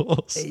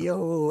Schools. Hey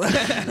yo,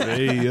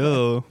 Hey,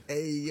 yo.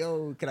 hey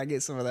yo, can I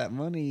get some of that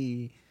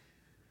money?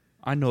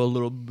 I know a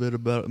little bit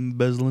about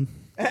embezzling.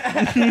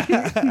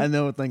 I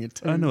know a thing or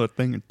two. I know a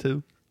thing or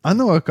two. I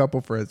know a couple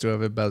friends who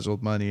have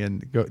embezzled money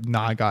and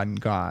not gotten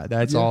caught.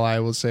 That's Yeah. all I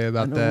will say I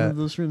about know one of that.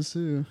 those friends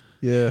too.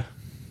 Yeah.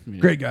 Yeah.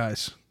 Great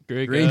guys.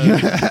 Great Great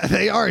guy.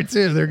 They are,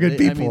 too. They're good I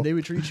people. mean, they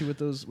would treat you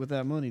with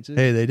that money too.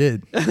 Hey, they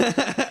did.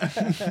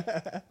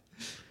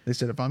 They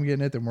said if I'm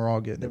getting it, then we're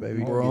all getting it,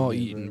 baby. We're all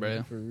getting it, eating,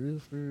 bro. For real,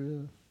 for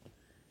real.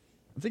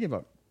 I'm thinking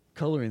about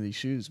coloring these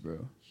shoes,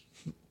 bro.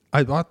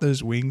 I bought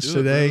those wings Do it,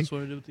 bro. today. That's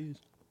what I did with these.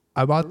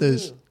 I bought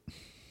those.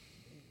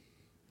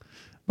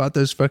 Bought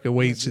those fucking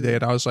wings today,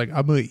 and I was like,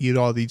 I'm gonna eat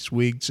all these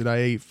wings, and I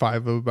ate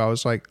 5 of them. I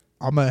was like,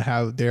 I'm gonna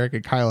have Derek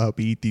and Kyle help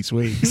me eat these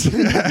wings.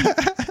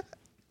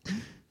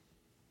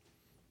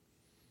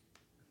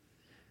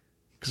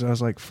 Because I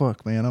was like,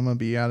 fuck, man, I'm gonna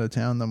be out of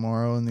town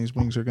tomorrow, and these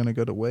wings are gonna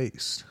go to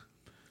waste.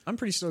 I'm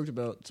pretty stoked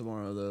about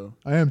tomorrow, though.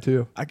 I am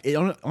too.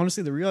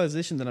 Honestly, the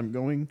realization that I'm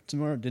going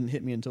tomorrow didn't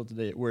hit me until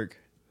today at work,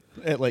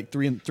 at like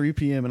 3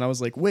 p.m. And I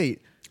was like,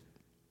 wait,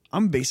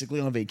 I'm basically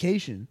on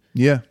vacation.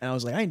 Yeah. And I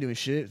was like, I ain't doing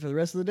shit for the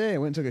rest of the day. I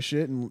went and took a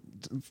shit and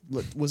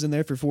was in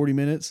there for 40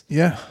 minutes.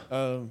 Yeah.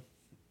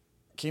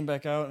 Came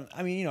back out.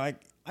 I mean, I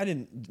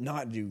didn't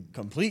not do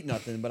complete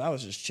nothing, but I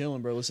was just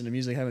chilling, bro, listening to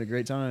music, having a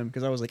great time.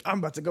 Because I was like, I'm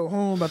about to go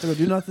home, about to go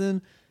do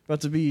nothing,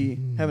 about to be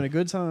having a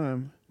good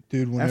time.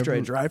 Dude, After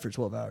I drive for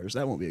 12 hours,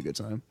 that won't be a good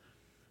time.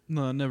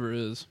 No, it never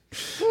is.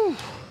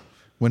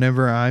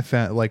 whenever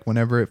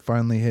it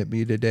finally hit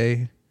me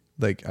today,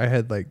 like I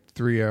had like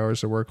 3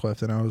 hours of work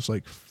left, and I was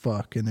like,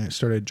 fuck, and it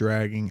started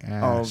dragging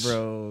ass. Oh,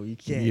 bro, you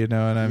can't. You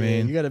know what I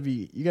mean? You gotta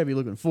be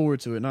looking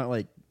forward to it, not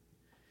like.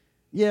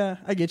 Yeah,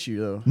 I get you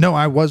though. No,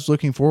 I was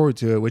looking forward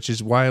to it, which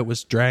is why it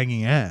was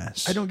dragging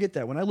ass. I don't get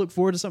that. When I look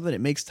forward to something,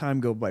 it makes time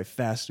go by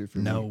faster for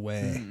me. No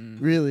way.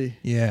 Really?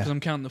 Yeah. Because I'm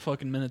counting the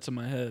fucking minutes in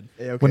my head.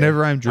 Yeah, okay.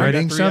 Whenever I'm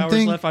dreading I got 3 something,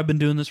 hours left. I've been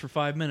doing this for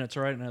 5 minutes,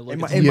 right? And I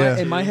look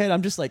in my head,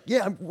 I'm just like,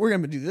 yeah, we're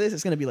gonna do this.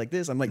 It's gonna be like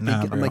this. I'm like,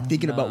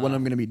 thinking about what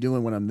I'm gonna be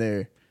doing when I'm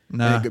there.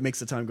 Nah. And it makes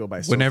the time go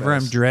by so whenever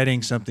fast. I'm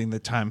dreading something, the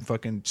time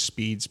fucking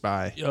speeds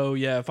by. Oh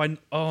yeah,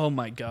 oh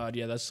my god,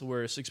 yeah, that's the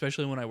worst.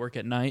 Especially when I work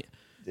at night.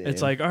 Damn.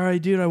 It's like, all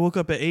right, dude, I woke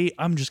up at 8.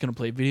 I'm just gonna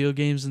play video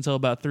games until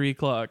about 3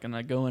 o'clock, and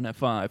I go in at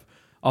 5.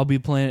 I'll be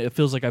playing. It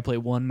feels like I play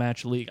one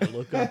match league. I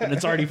look up and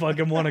it's already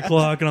fucking 1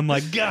 o'clock, and I'm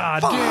like,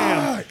 God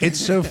damn! It's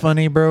so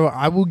funny, bro.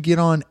 I will get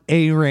on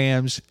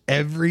ARAMs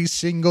every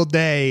single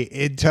day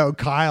and tell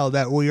Kyle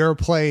that we are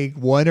playing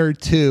 1 or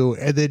 2,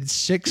 and then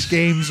 6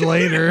 games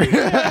later,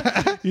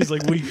 He's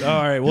like,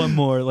 all right, one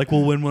more. Like,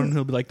 we'll win one, and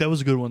he'll be like, that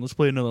was a good one. Let's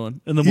play another one,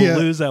 and then we'll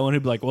lose that one.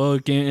 He'll be like, well,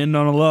 it can't end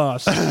on a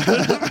loss.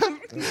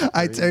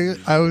 I tell you,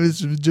 I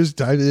was just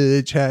typing in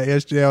the chat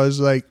yesterday. I was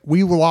like,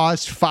 we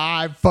lost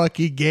 5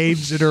 fucking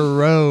games in a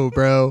row,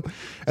 bro.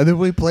 And then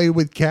we played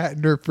with Kat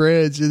and her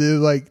friends, and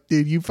then like,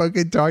 dude, you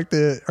fucking talked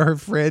to her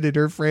friend, and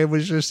her friend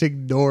was just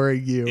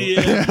ignoring you.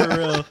 Yeah, for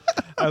real.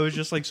 I was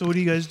just like, so what do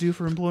you guys do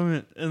for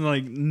employment? And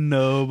like,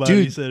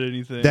 nobody said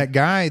anything. That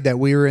guy that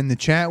we were in the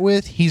chat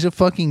with, he's a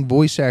fucking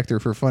voice actor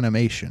for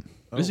Funimation.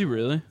 Is he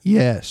really?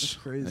 Yes.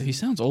 crazy. He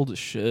sounds old as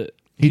shit.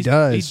 He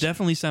does. He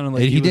definitely sounded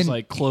like And he was didn't-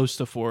 like close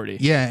to 40.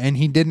 Yeah, and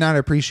he did not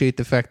appreciate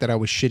the fact that I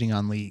was shitting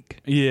on League.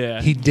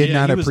 Yeah. He did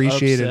not he was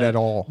appreciate it upset. at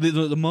all.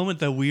 The moment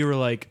that we were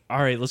like, all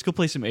right, let's go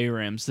play some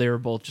ARAMs, they were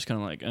both just kind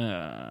of like,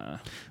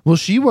 Well,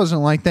 she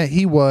wasn't like that.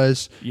 He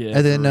was. Yeah,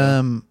 And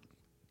then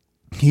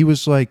for he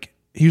was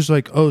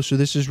like, oh, so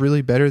this is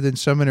really better than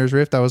Summoner's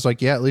Rift? I was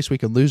like, yeah, at least we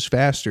can lose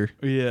faster.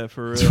 yeah,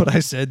 for real. That's what I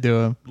said to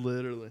him.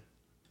 Literally.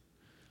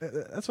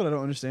 That's what I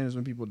don't understand is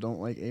when people don't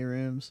like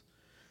ARAMs,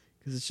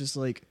 because it's just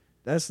like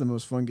that's the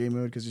most fun game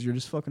mode because you're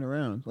just fucking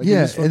around. Like, Yeah,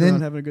 you're just fucking and then-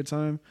 around having a good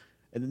time,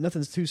 and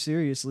nothing's too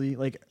seriously.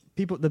 Like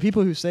the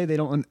people who say they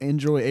don't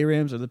enjoy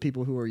ARAMs are the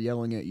people who are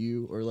yelling at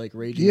you or like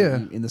raging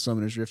at you in the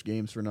Summoner's Rift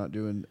games for not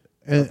doing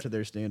up to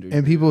their standard.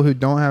 And people who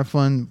don't have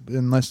fun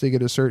unless they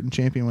get a certain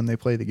champion when they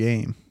play the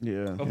game. Yeah, I'll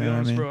be You know what I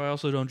honest, mean? bro. I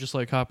also don't just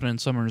like hopping in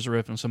Summoner's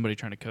Rift and somebody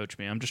trying to coach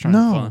me. I'm just trying to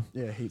have fun.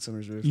 yeah, I hate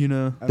Summoner's Rift. You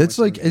know? I don't That's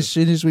like, Summoner's as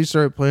soon as we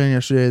started playing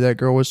yesterday, that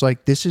girl was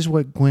like, this is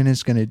what Gwen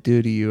is going to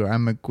do to you.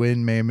 I'm a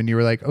Gwen meme. And you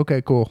were like,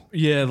 okay, cool.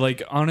 Yeah,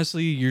 like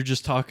honestly, you're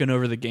just talking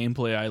over the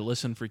gameplay. I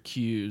listen for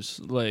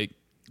cues. Like,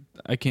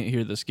 I can't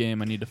hear this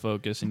game. I need to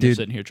focus. And you're Dude,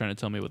 sitting here trying to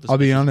tell me what this I'll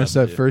be bitch is honest,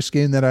 about that to do. first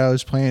game that I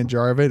was playing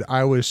Jarvan,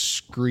 I was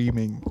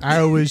screaming.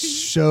 I was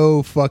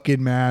so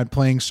fucking mad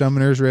playing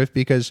Summoner's Rift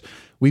because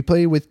we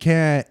played with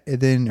Kat and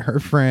then her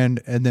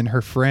friend and then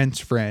her friend's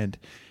friend.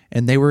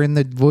 And they were in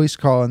the voice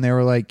call and they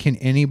were like, can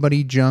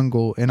anybody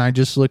jungle? And I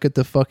just look at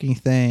the fucking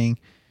thing.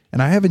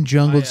 And I haven't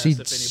jungled asked if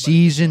anybody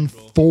season can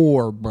jungle.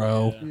 4,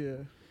 bro. Yeah. Yeah.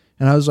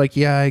 And I was like,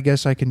 yeah, I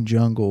guess I can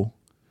jungle.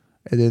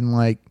 And then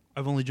like,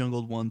 I've only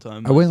jungled one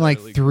time. I went like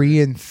Entirely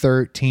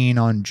 3-13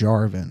 on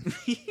Jarvan.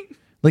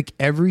 Like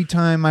every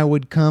time I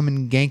would come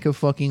and gank a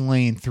fucking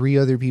lane, 3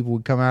 other people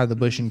would come out of the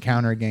bush and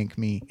counter gank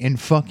me in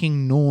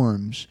fucking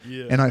norms.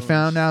 Yeah, And I norms.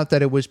 found out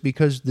that it was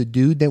because the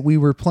dude that we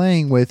were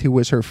playing with, who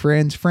was her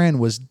friend's friend,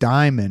 was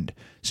Diamond.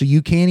 So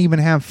you can't even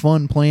have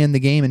fun playing the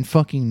game in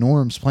fucking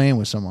norms playing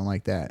with someone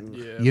like that.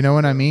 Yeah, You know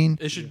what I mean?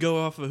 It should go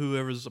off of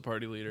whoever's the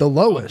party leader. The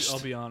lowest. I'll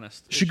be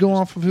honest. It should go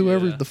off of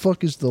whoever yeah. the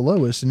fuck is the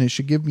lowest, and it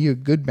should give you a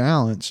good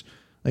balance.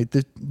 Like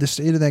the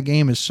state of that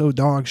game is so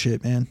dog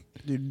shit, man.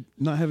 Dude,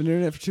 not having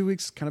internet for 2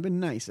 weeks kind of been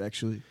nice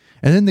actually.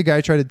 And then the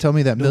guy tried to tell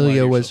me that Don't lie to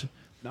Milio was yourself.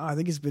 No, I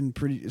think it's been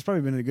pretty. It's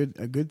probably been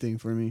a good thing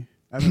for me.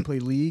 I haven't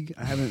played League.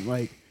 I haven't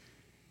like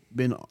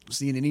been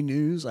seeing any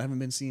news. I haven't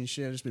been seeing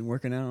shit. I've just been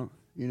working out,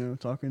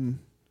 talking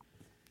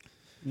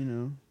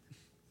to,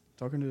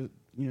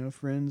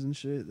 friends and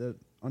shit that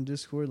on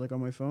Discord, like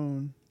on my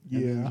phone.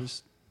 And then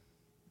just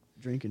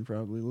drinking,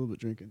 probably a little bit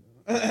drinking.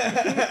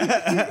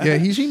 Yeah,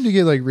 he seemed to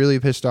get like really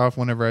pissed off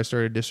whenever I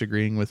started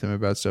disagreeing with him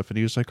about stuff, and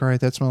he was like, "All right,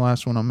 that's my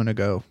last one. I'm gonna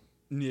go."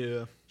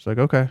 Yeah. It's like,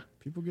 okay.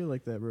 People get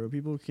like that, bro.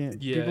 People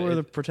can't. Yeah, people are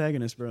the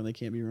protagonists, bro, and they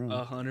can't be wrong.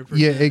 100%.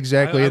 Yeah,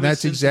 exactly, I and was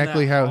that's sensing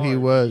exactly that how he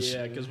hard. was.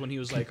 Yeah, because when he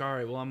was like, "All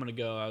right, well, I'm gonna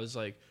go," I was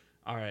like,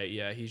 "All right,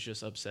 yeah, he's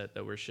just upset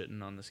that we're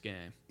shitting on this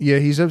game." Yeah,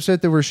 he's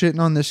upset that we're shitting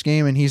on this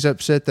game, and he's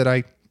upset that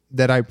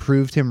I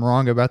proved him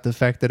wrong about the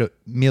fact that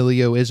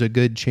Emilio is a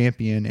good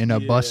champion and a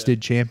busted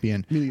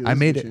champion. Emilio I is a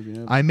made good it. champion,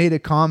 yeah. I made a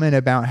comment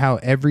about how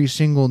every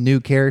single new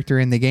character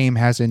in the game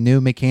has a new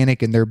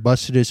mechanic and they're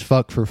busted as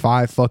fuck for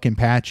 5 fucking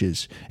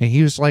patches. And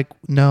he was like,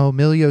 "No,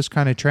 Emilio's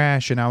kind of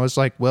trash." And I was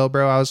like, "Well,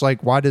 bro," I was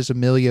like, "Why does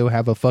Emilio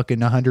have a fucking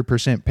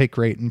 100% pick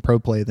rate in pro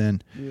play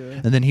then?"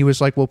 Yeah. And then he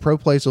was like, "Well, pro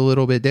play's a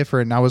little bit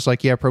different." And I was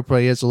like, "Yeah, pro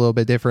play is a little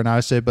bit different." And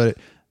I said, "But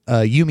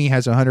Yumi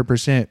has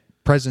 100%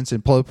 presence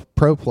in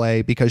pro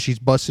play because she's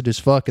busted as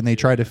fuck and they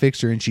tried to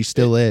fix her and she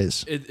still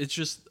is." It's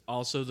just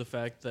also the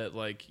fact that,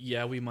 like,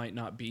 yeah, we might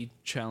not be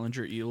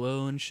Challenger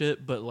Elo and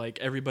shit, but, like,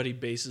 everybody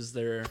bases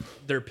their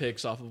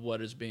picks off of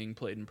what is being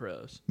played in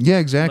pros. Yeah,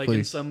 Like, exactly.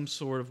 in some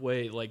sort of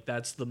way, like,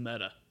 that's the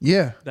meta.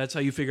 Yeah. That's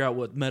how you figure out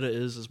what meta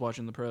is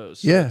watching the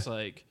pros. So Yeah. it's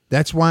like,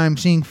 That's why I'm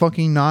seeing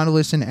fucking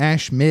Nautilus and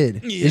Ash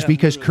mid is Yeah,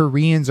 because literally.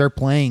 Koreans are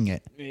playing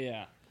it.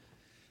 yeah.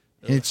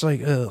 And it's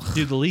like, ugh.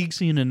 Dude, the league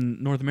scene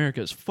in North America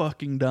is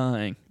fucking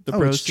dying. The Oh,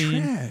 pro it's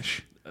scene,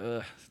 trash.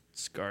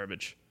 it's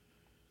garbage.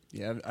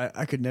 Yeah,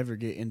 I could never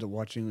get into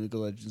watching League of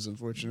Legends,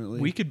 unfortunately.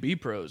 We could be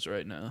pros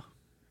right now.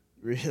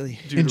 really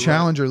Dude, In like-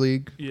 Challenger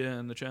League. Yeah,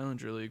 in the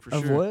Challenger League for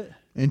of sure. what?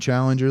 In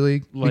Challenger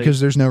League. Like- because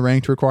there's no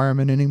ranked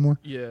requirement anymore.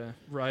 Yeah,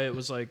 Riot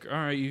was like, "All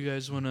right, you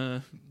guys want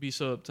to be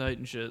so uptight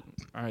and shit.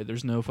 All right,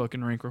 there's no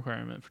fucking rank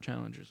requirement for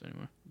challengers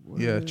anymore."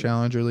 Yeah,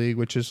 Challenger League,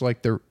 which is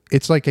like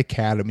it's like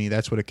Academy.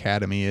 That's what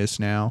Academy is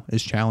now,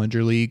 is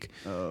Challenger League.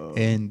 Oh.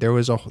 And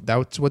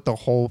that's what the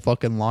whole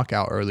fucking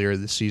lockout earlier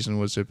this season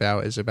was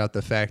about, is about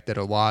the fact that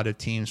a lot of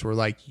teams were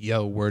like,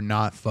 "Yo, we're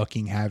not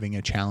fucking having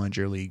a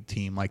Challenger League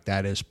team. Like,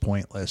 that is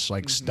pointless.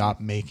 Like,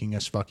 stop making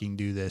us fucking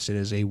do this. It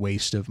is a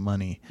waste of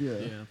money." Yeah.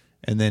 Yeah.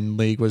 And then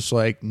League was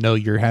like, "No,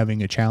 you're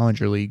having a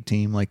Challenger League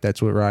team." Like,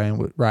 that's what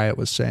Riot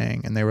was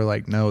saying. And they were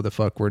like, "No, the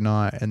fuck we're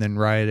not." And then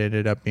Riot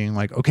ended up being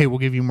like, "Okay, we'll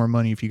give you more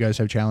money if you guys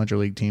have Challenger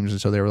League teams." And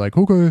so they were like,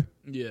 "Okay."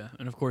 Yeah,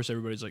 and of course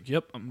everybody's like,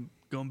 "Yep, I'm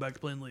going back to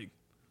playing League."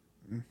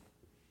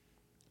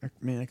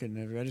 Man, I could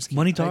never. I just can't.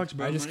 Money talks,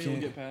 bro. I just Money will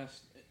can't. get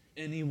past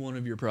any one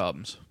of your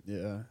problems.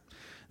 Yeah.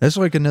 That's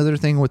like another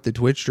thing with the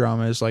Twitch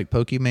drama is like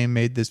Pokimane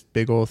made this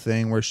big old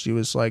thing where she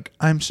was like,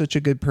 "I'm such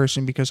a good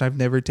person because I've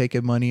never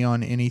taken money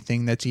on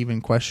anything that's even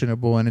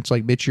questionable." And it's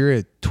like, bitch, you're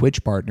a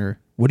Twitch partner.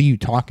 What are you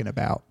talking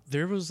about?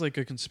 There was like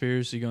a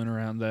conspiracy going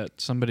around that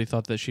somebody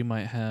thought that she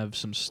might have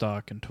some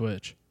stock in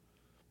Twitch,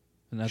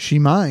 and that's She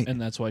might.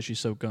 and that's why she's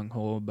so gung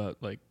ho about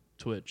like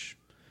Twitch.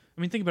 I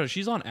mean, think about it.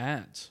 She's on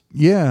ads.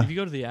 Yeah. If you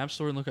go to the App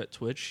Store and look at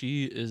Twitch,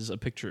 she is a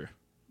picture.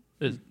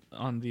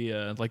 On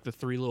the like the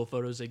 3 little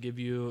photos they give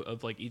you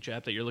of like each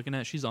app that you're looking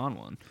at, she's on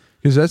one.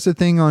 Because that's the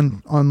thing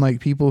on like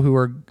people who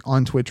are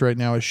on Twitch right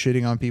now is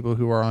shitting on people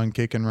who are on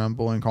Kick and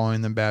Rumble and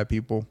calling them bad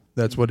people.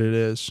 That's what it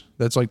is.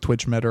 That's like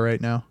Twitch meta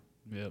right now.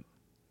 Yep.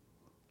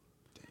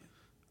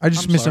 I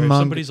just I'm miss sorry, if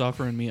among. somebody's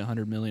offering me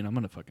 $100 million, I'm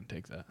gonna fucking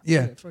take that.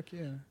 Yeah, Fuck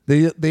yeah.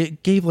 they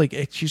gave like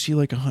XQC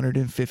like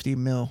 150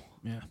 mil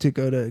Yeah. to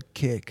go to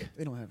Kick.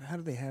 They don't have. How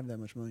do they have that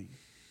much money?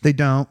 They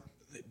don't.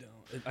 They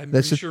don't. I'm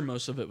That's pretty the- sure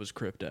most of it was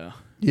crypto.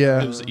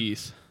 Yeah, It was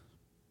ETH.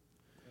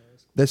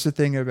 that's the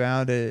thing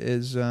about it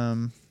is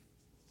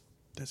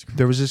That's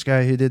there was this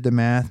guy who did the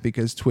math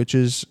because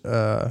Twitch's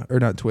or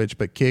not Twitch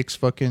but Kick's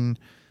fucking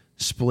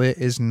split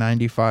is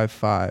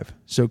 95-5.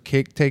 So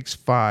Kick takes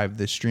 5,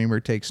 the streamer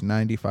takes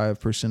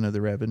 95% of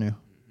the revenue.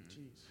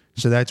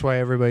 So that's why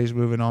everybody's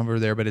moving over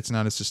there, but it's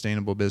not a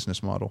sustainable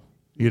business model.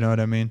 You know what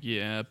I mean?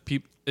 Yeah,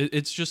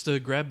 it's just a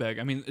grab bag.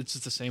 I mean, it's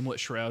the same what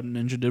Shroud and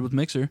Ninja did with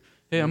Mixer.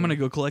 Hey, I'm gonna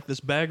go collect this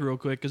bag real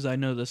quick because I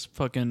know this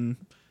fucking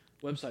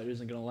website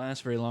isn't gonna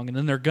last very long, and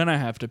then they're gonna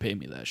have to pay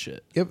me that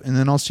shit. Yep, and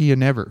then I'll see you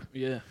never.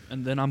 Yeah,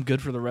 and then I'm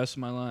good for the rest of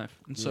my life,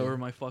 and so are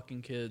my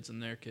fucking kids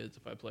and their kids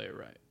if I play it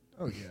right.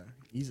 Oh yeah,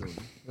 easily.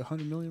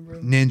 100 million, bro.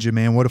 Ninja,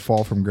 man, what a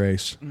fall from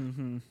grace.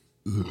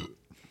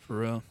 For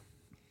real.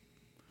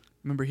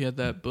 Remember he had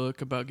that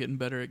book about getting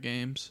better at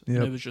games? Yep.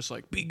 And it was just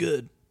like, be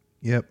good.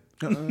 Yep.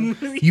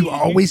 You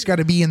always got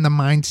to be in the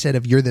mindset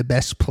of you're the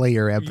best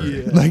player ever.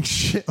 Yeah. Like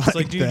shit It's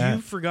like, dude, that.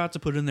 you forgot to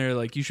put in there,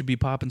 like, you should be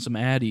popping some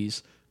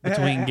addies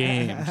between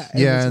games.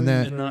 Yeah, and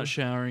then And not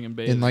showering and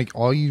bathing. and like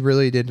all you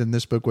really did in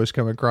this book was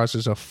come across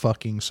as a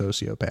fucking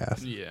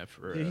sociopath. Yeah,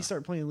 for real. Did he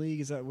start playing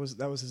League? That was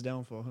his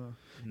downfall, huh?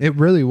 It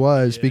really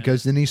was Yeah.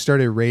 because then he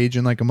started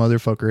raging like a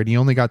motherfucker and he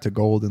only got to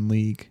gold in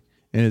League.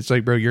 And it's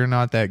like, bro, you're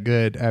not that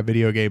good at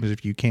video games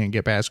if you can't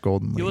get past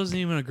gold in League. He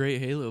wasn't even a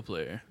great Halo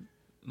player.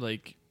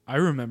 Like, I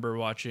remember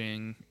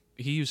watching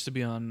he used to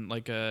be on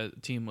like a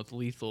team with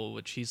Lethal,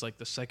 which he's like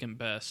the second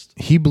best.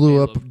 He blew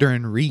Halo. up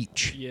during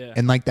Reach. Yeah.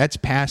 And like that's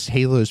past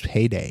Halo's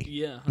heyday.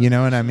 Yeah. You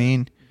know what I 100%.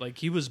 mean? Like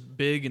he was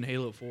big in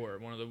Halo 4,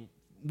 one of the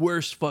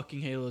worst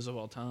fucking Halos of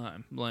all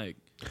time. Like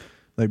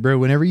bro,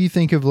 whenever you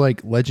think of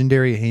like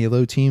legendary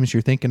Halo teams,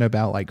 you're thinking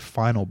about like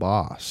Final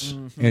Boss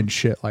and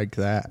shit like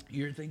that.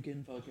 you're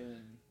thinking fucking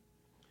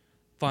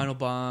Final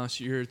Boss,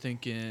 you're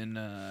thinking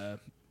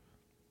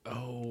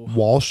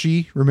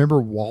Walshy,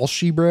 remember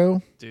Walshy,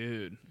 bro?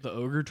 dude, the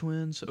Ogre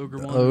twins, Ogre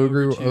 1,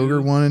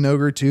 Ogre 1 and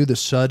Ogre 2, the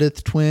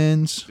Sudeth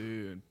twins.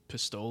 dude,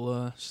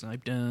 Pistola,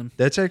 sniped him.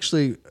 That's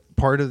actually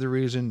part of the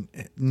reason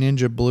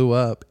Ninja blew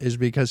up is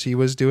because he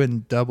was doing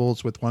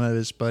doubles with one of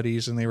his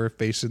buddies and they were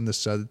facing the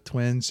Sudeth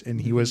twins and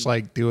he was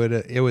like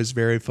it was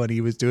very funny.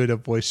 He was doing a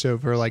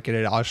voiceover like in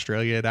an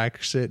Australian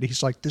accent.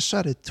 He's like, the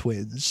Sudeth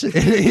twins.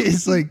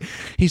 he's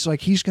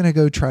like, he's going to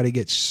go try to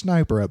get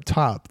Sniper up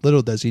top.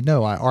 Little does he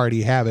know, I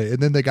already have it.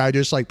 And then the guy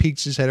just like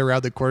peeks his head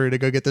around the corner to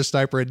go get the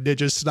sniper and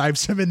Ninja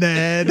snipes him in the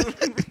head.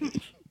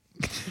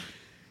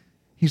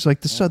 He's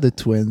like, the Sudeth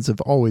twins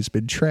have always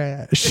been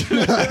trash.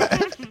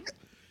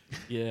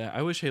 Yeah,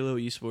 I wish Halo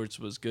Esports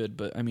was good,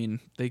 but I mean,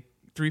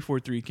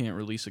 343 can't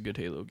release a good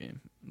Halo game,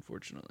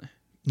 unfortunately.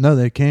 No,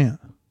 they can't.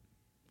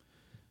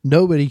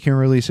 Nobody can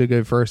release a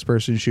good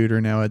first-person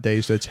shooter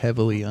nowadays that's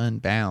heavily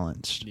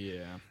unbalanced.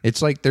 Yeah.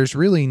 It's like there's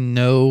really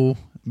no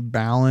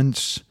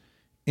balance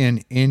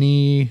in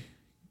any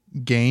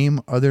game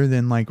other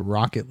than like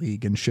Rocket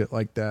League and shit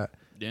like that.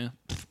 Yeah.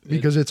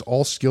 Because it's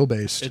all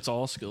skill-based. It's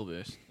all skill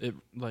based. It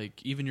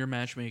like even your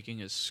matchmaking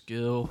is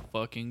skill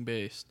fucking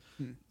based.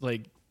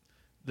 Like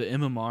the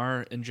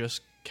MMR and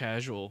just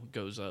casual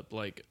goes up.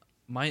 Like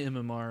my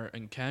MMR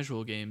and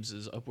casual games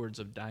is upwards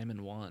of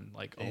Diamond 1,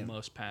 like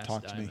almost past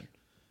Talk to Diamond. me.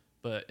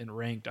 But in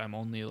ranked, I'm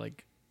only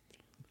like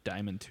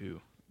Diamond 2.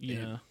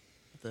 You know,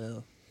 What the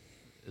hell?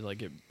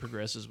 like it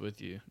progresses with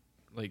you.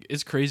 Like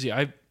it's crazy.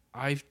 I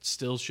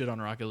still shit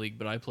on Rocket League,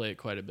 but I play it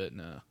quite a bit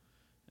now.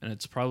 And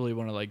it's probably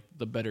one of like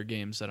the better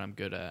games that I'm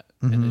good at.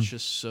 And it's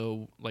just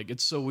so like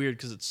it's so weird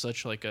because it's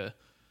such like a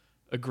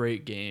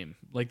great game.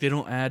 Like they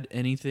don't add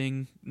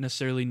anything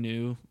necessarily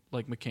new,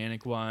 like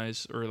mechanic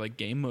wise or like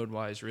game mode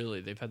wise.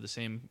 Really, they've had the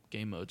same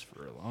game modes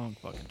for a long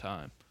fucking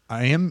time.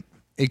 I am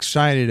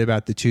excited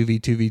about the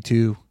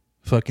 2v2v2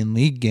 fucking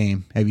league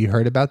game. Have you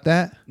heard about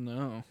that?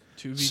 No,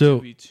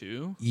 2v2v2.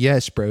 So,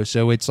 yes, bro.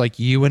 So it's like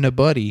you and a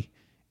buddy.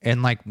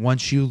 And like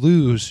once you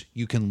lose,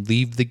 you can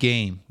leave the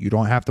game. You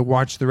don't have to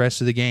watch the rest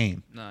of the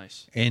game.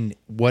 Nice. And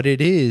what it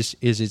is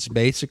it's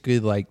basically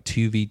like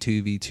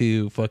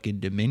 2v2v2 fucking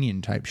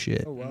Dominion type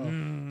shit. Oh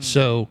wow.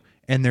 So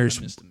and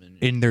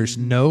there's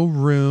no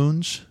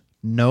runes,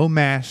 no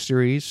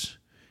masteries,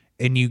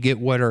 and you get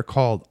what are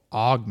called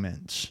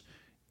augments.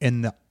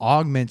 And the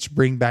augments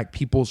bring back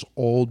people's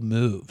old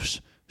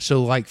moves.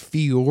 So like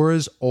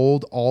Fiora's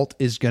old alt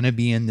is gonna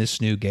be in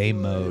this new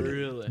game mode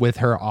Really? with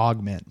her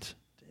augment.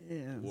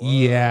 Damn.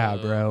 Yeah,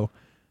 bro.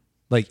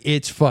 Like,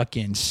 it's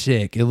fucking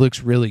sick. It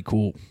looks really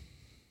cool.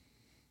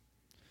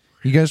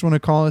 You guys want to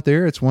call it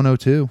there? It's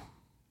 102.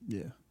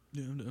 Yeah.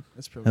 Yeah, no.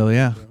 That's probably Hell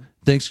yeah. bro.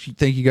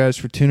 Thank you guys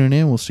for tuning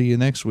in. We'll see you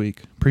next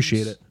week.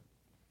 Appreciate it.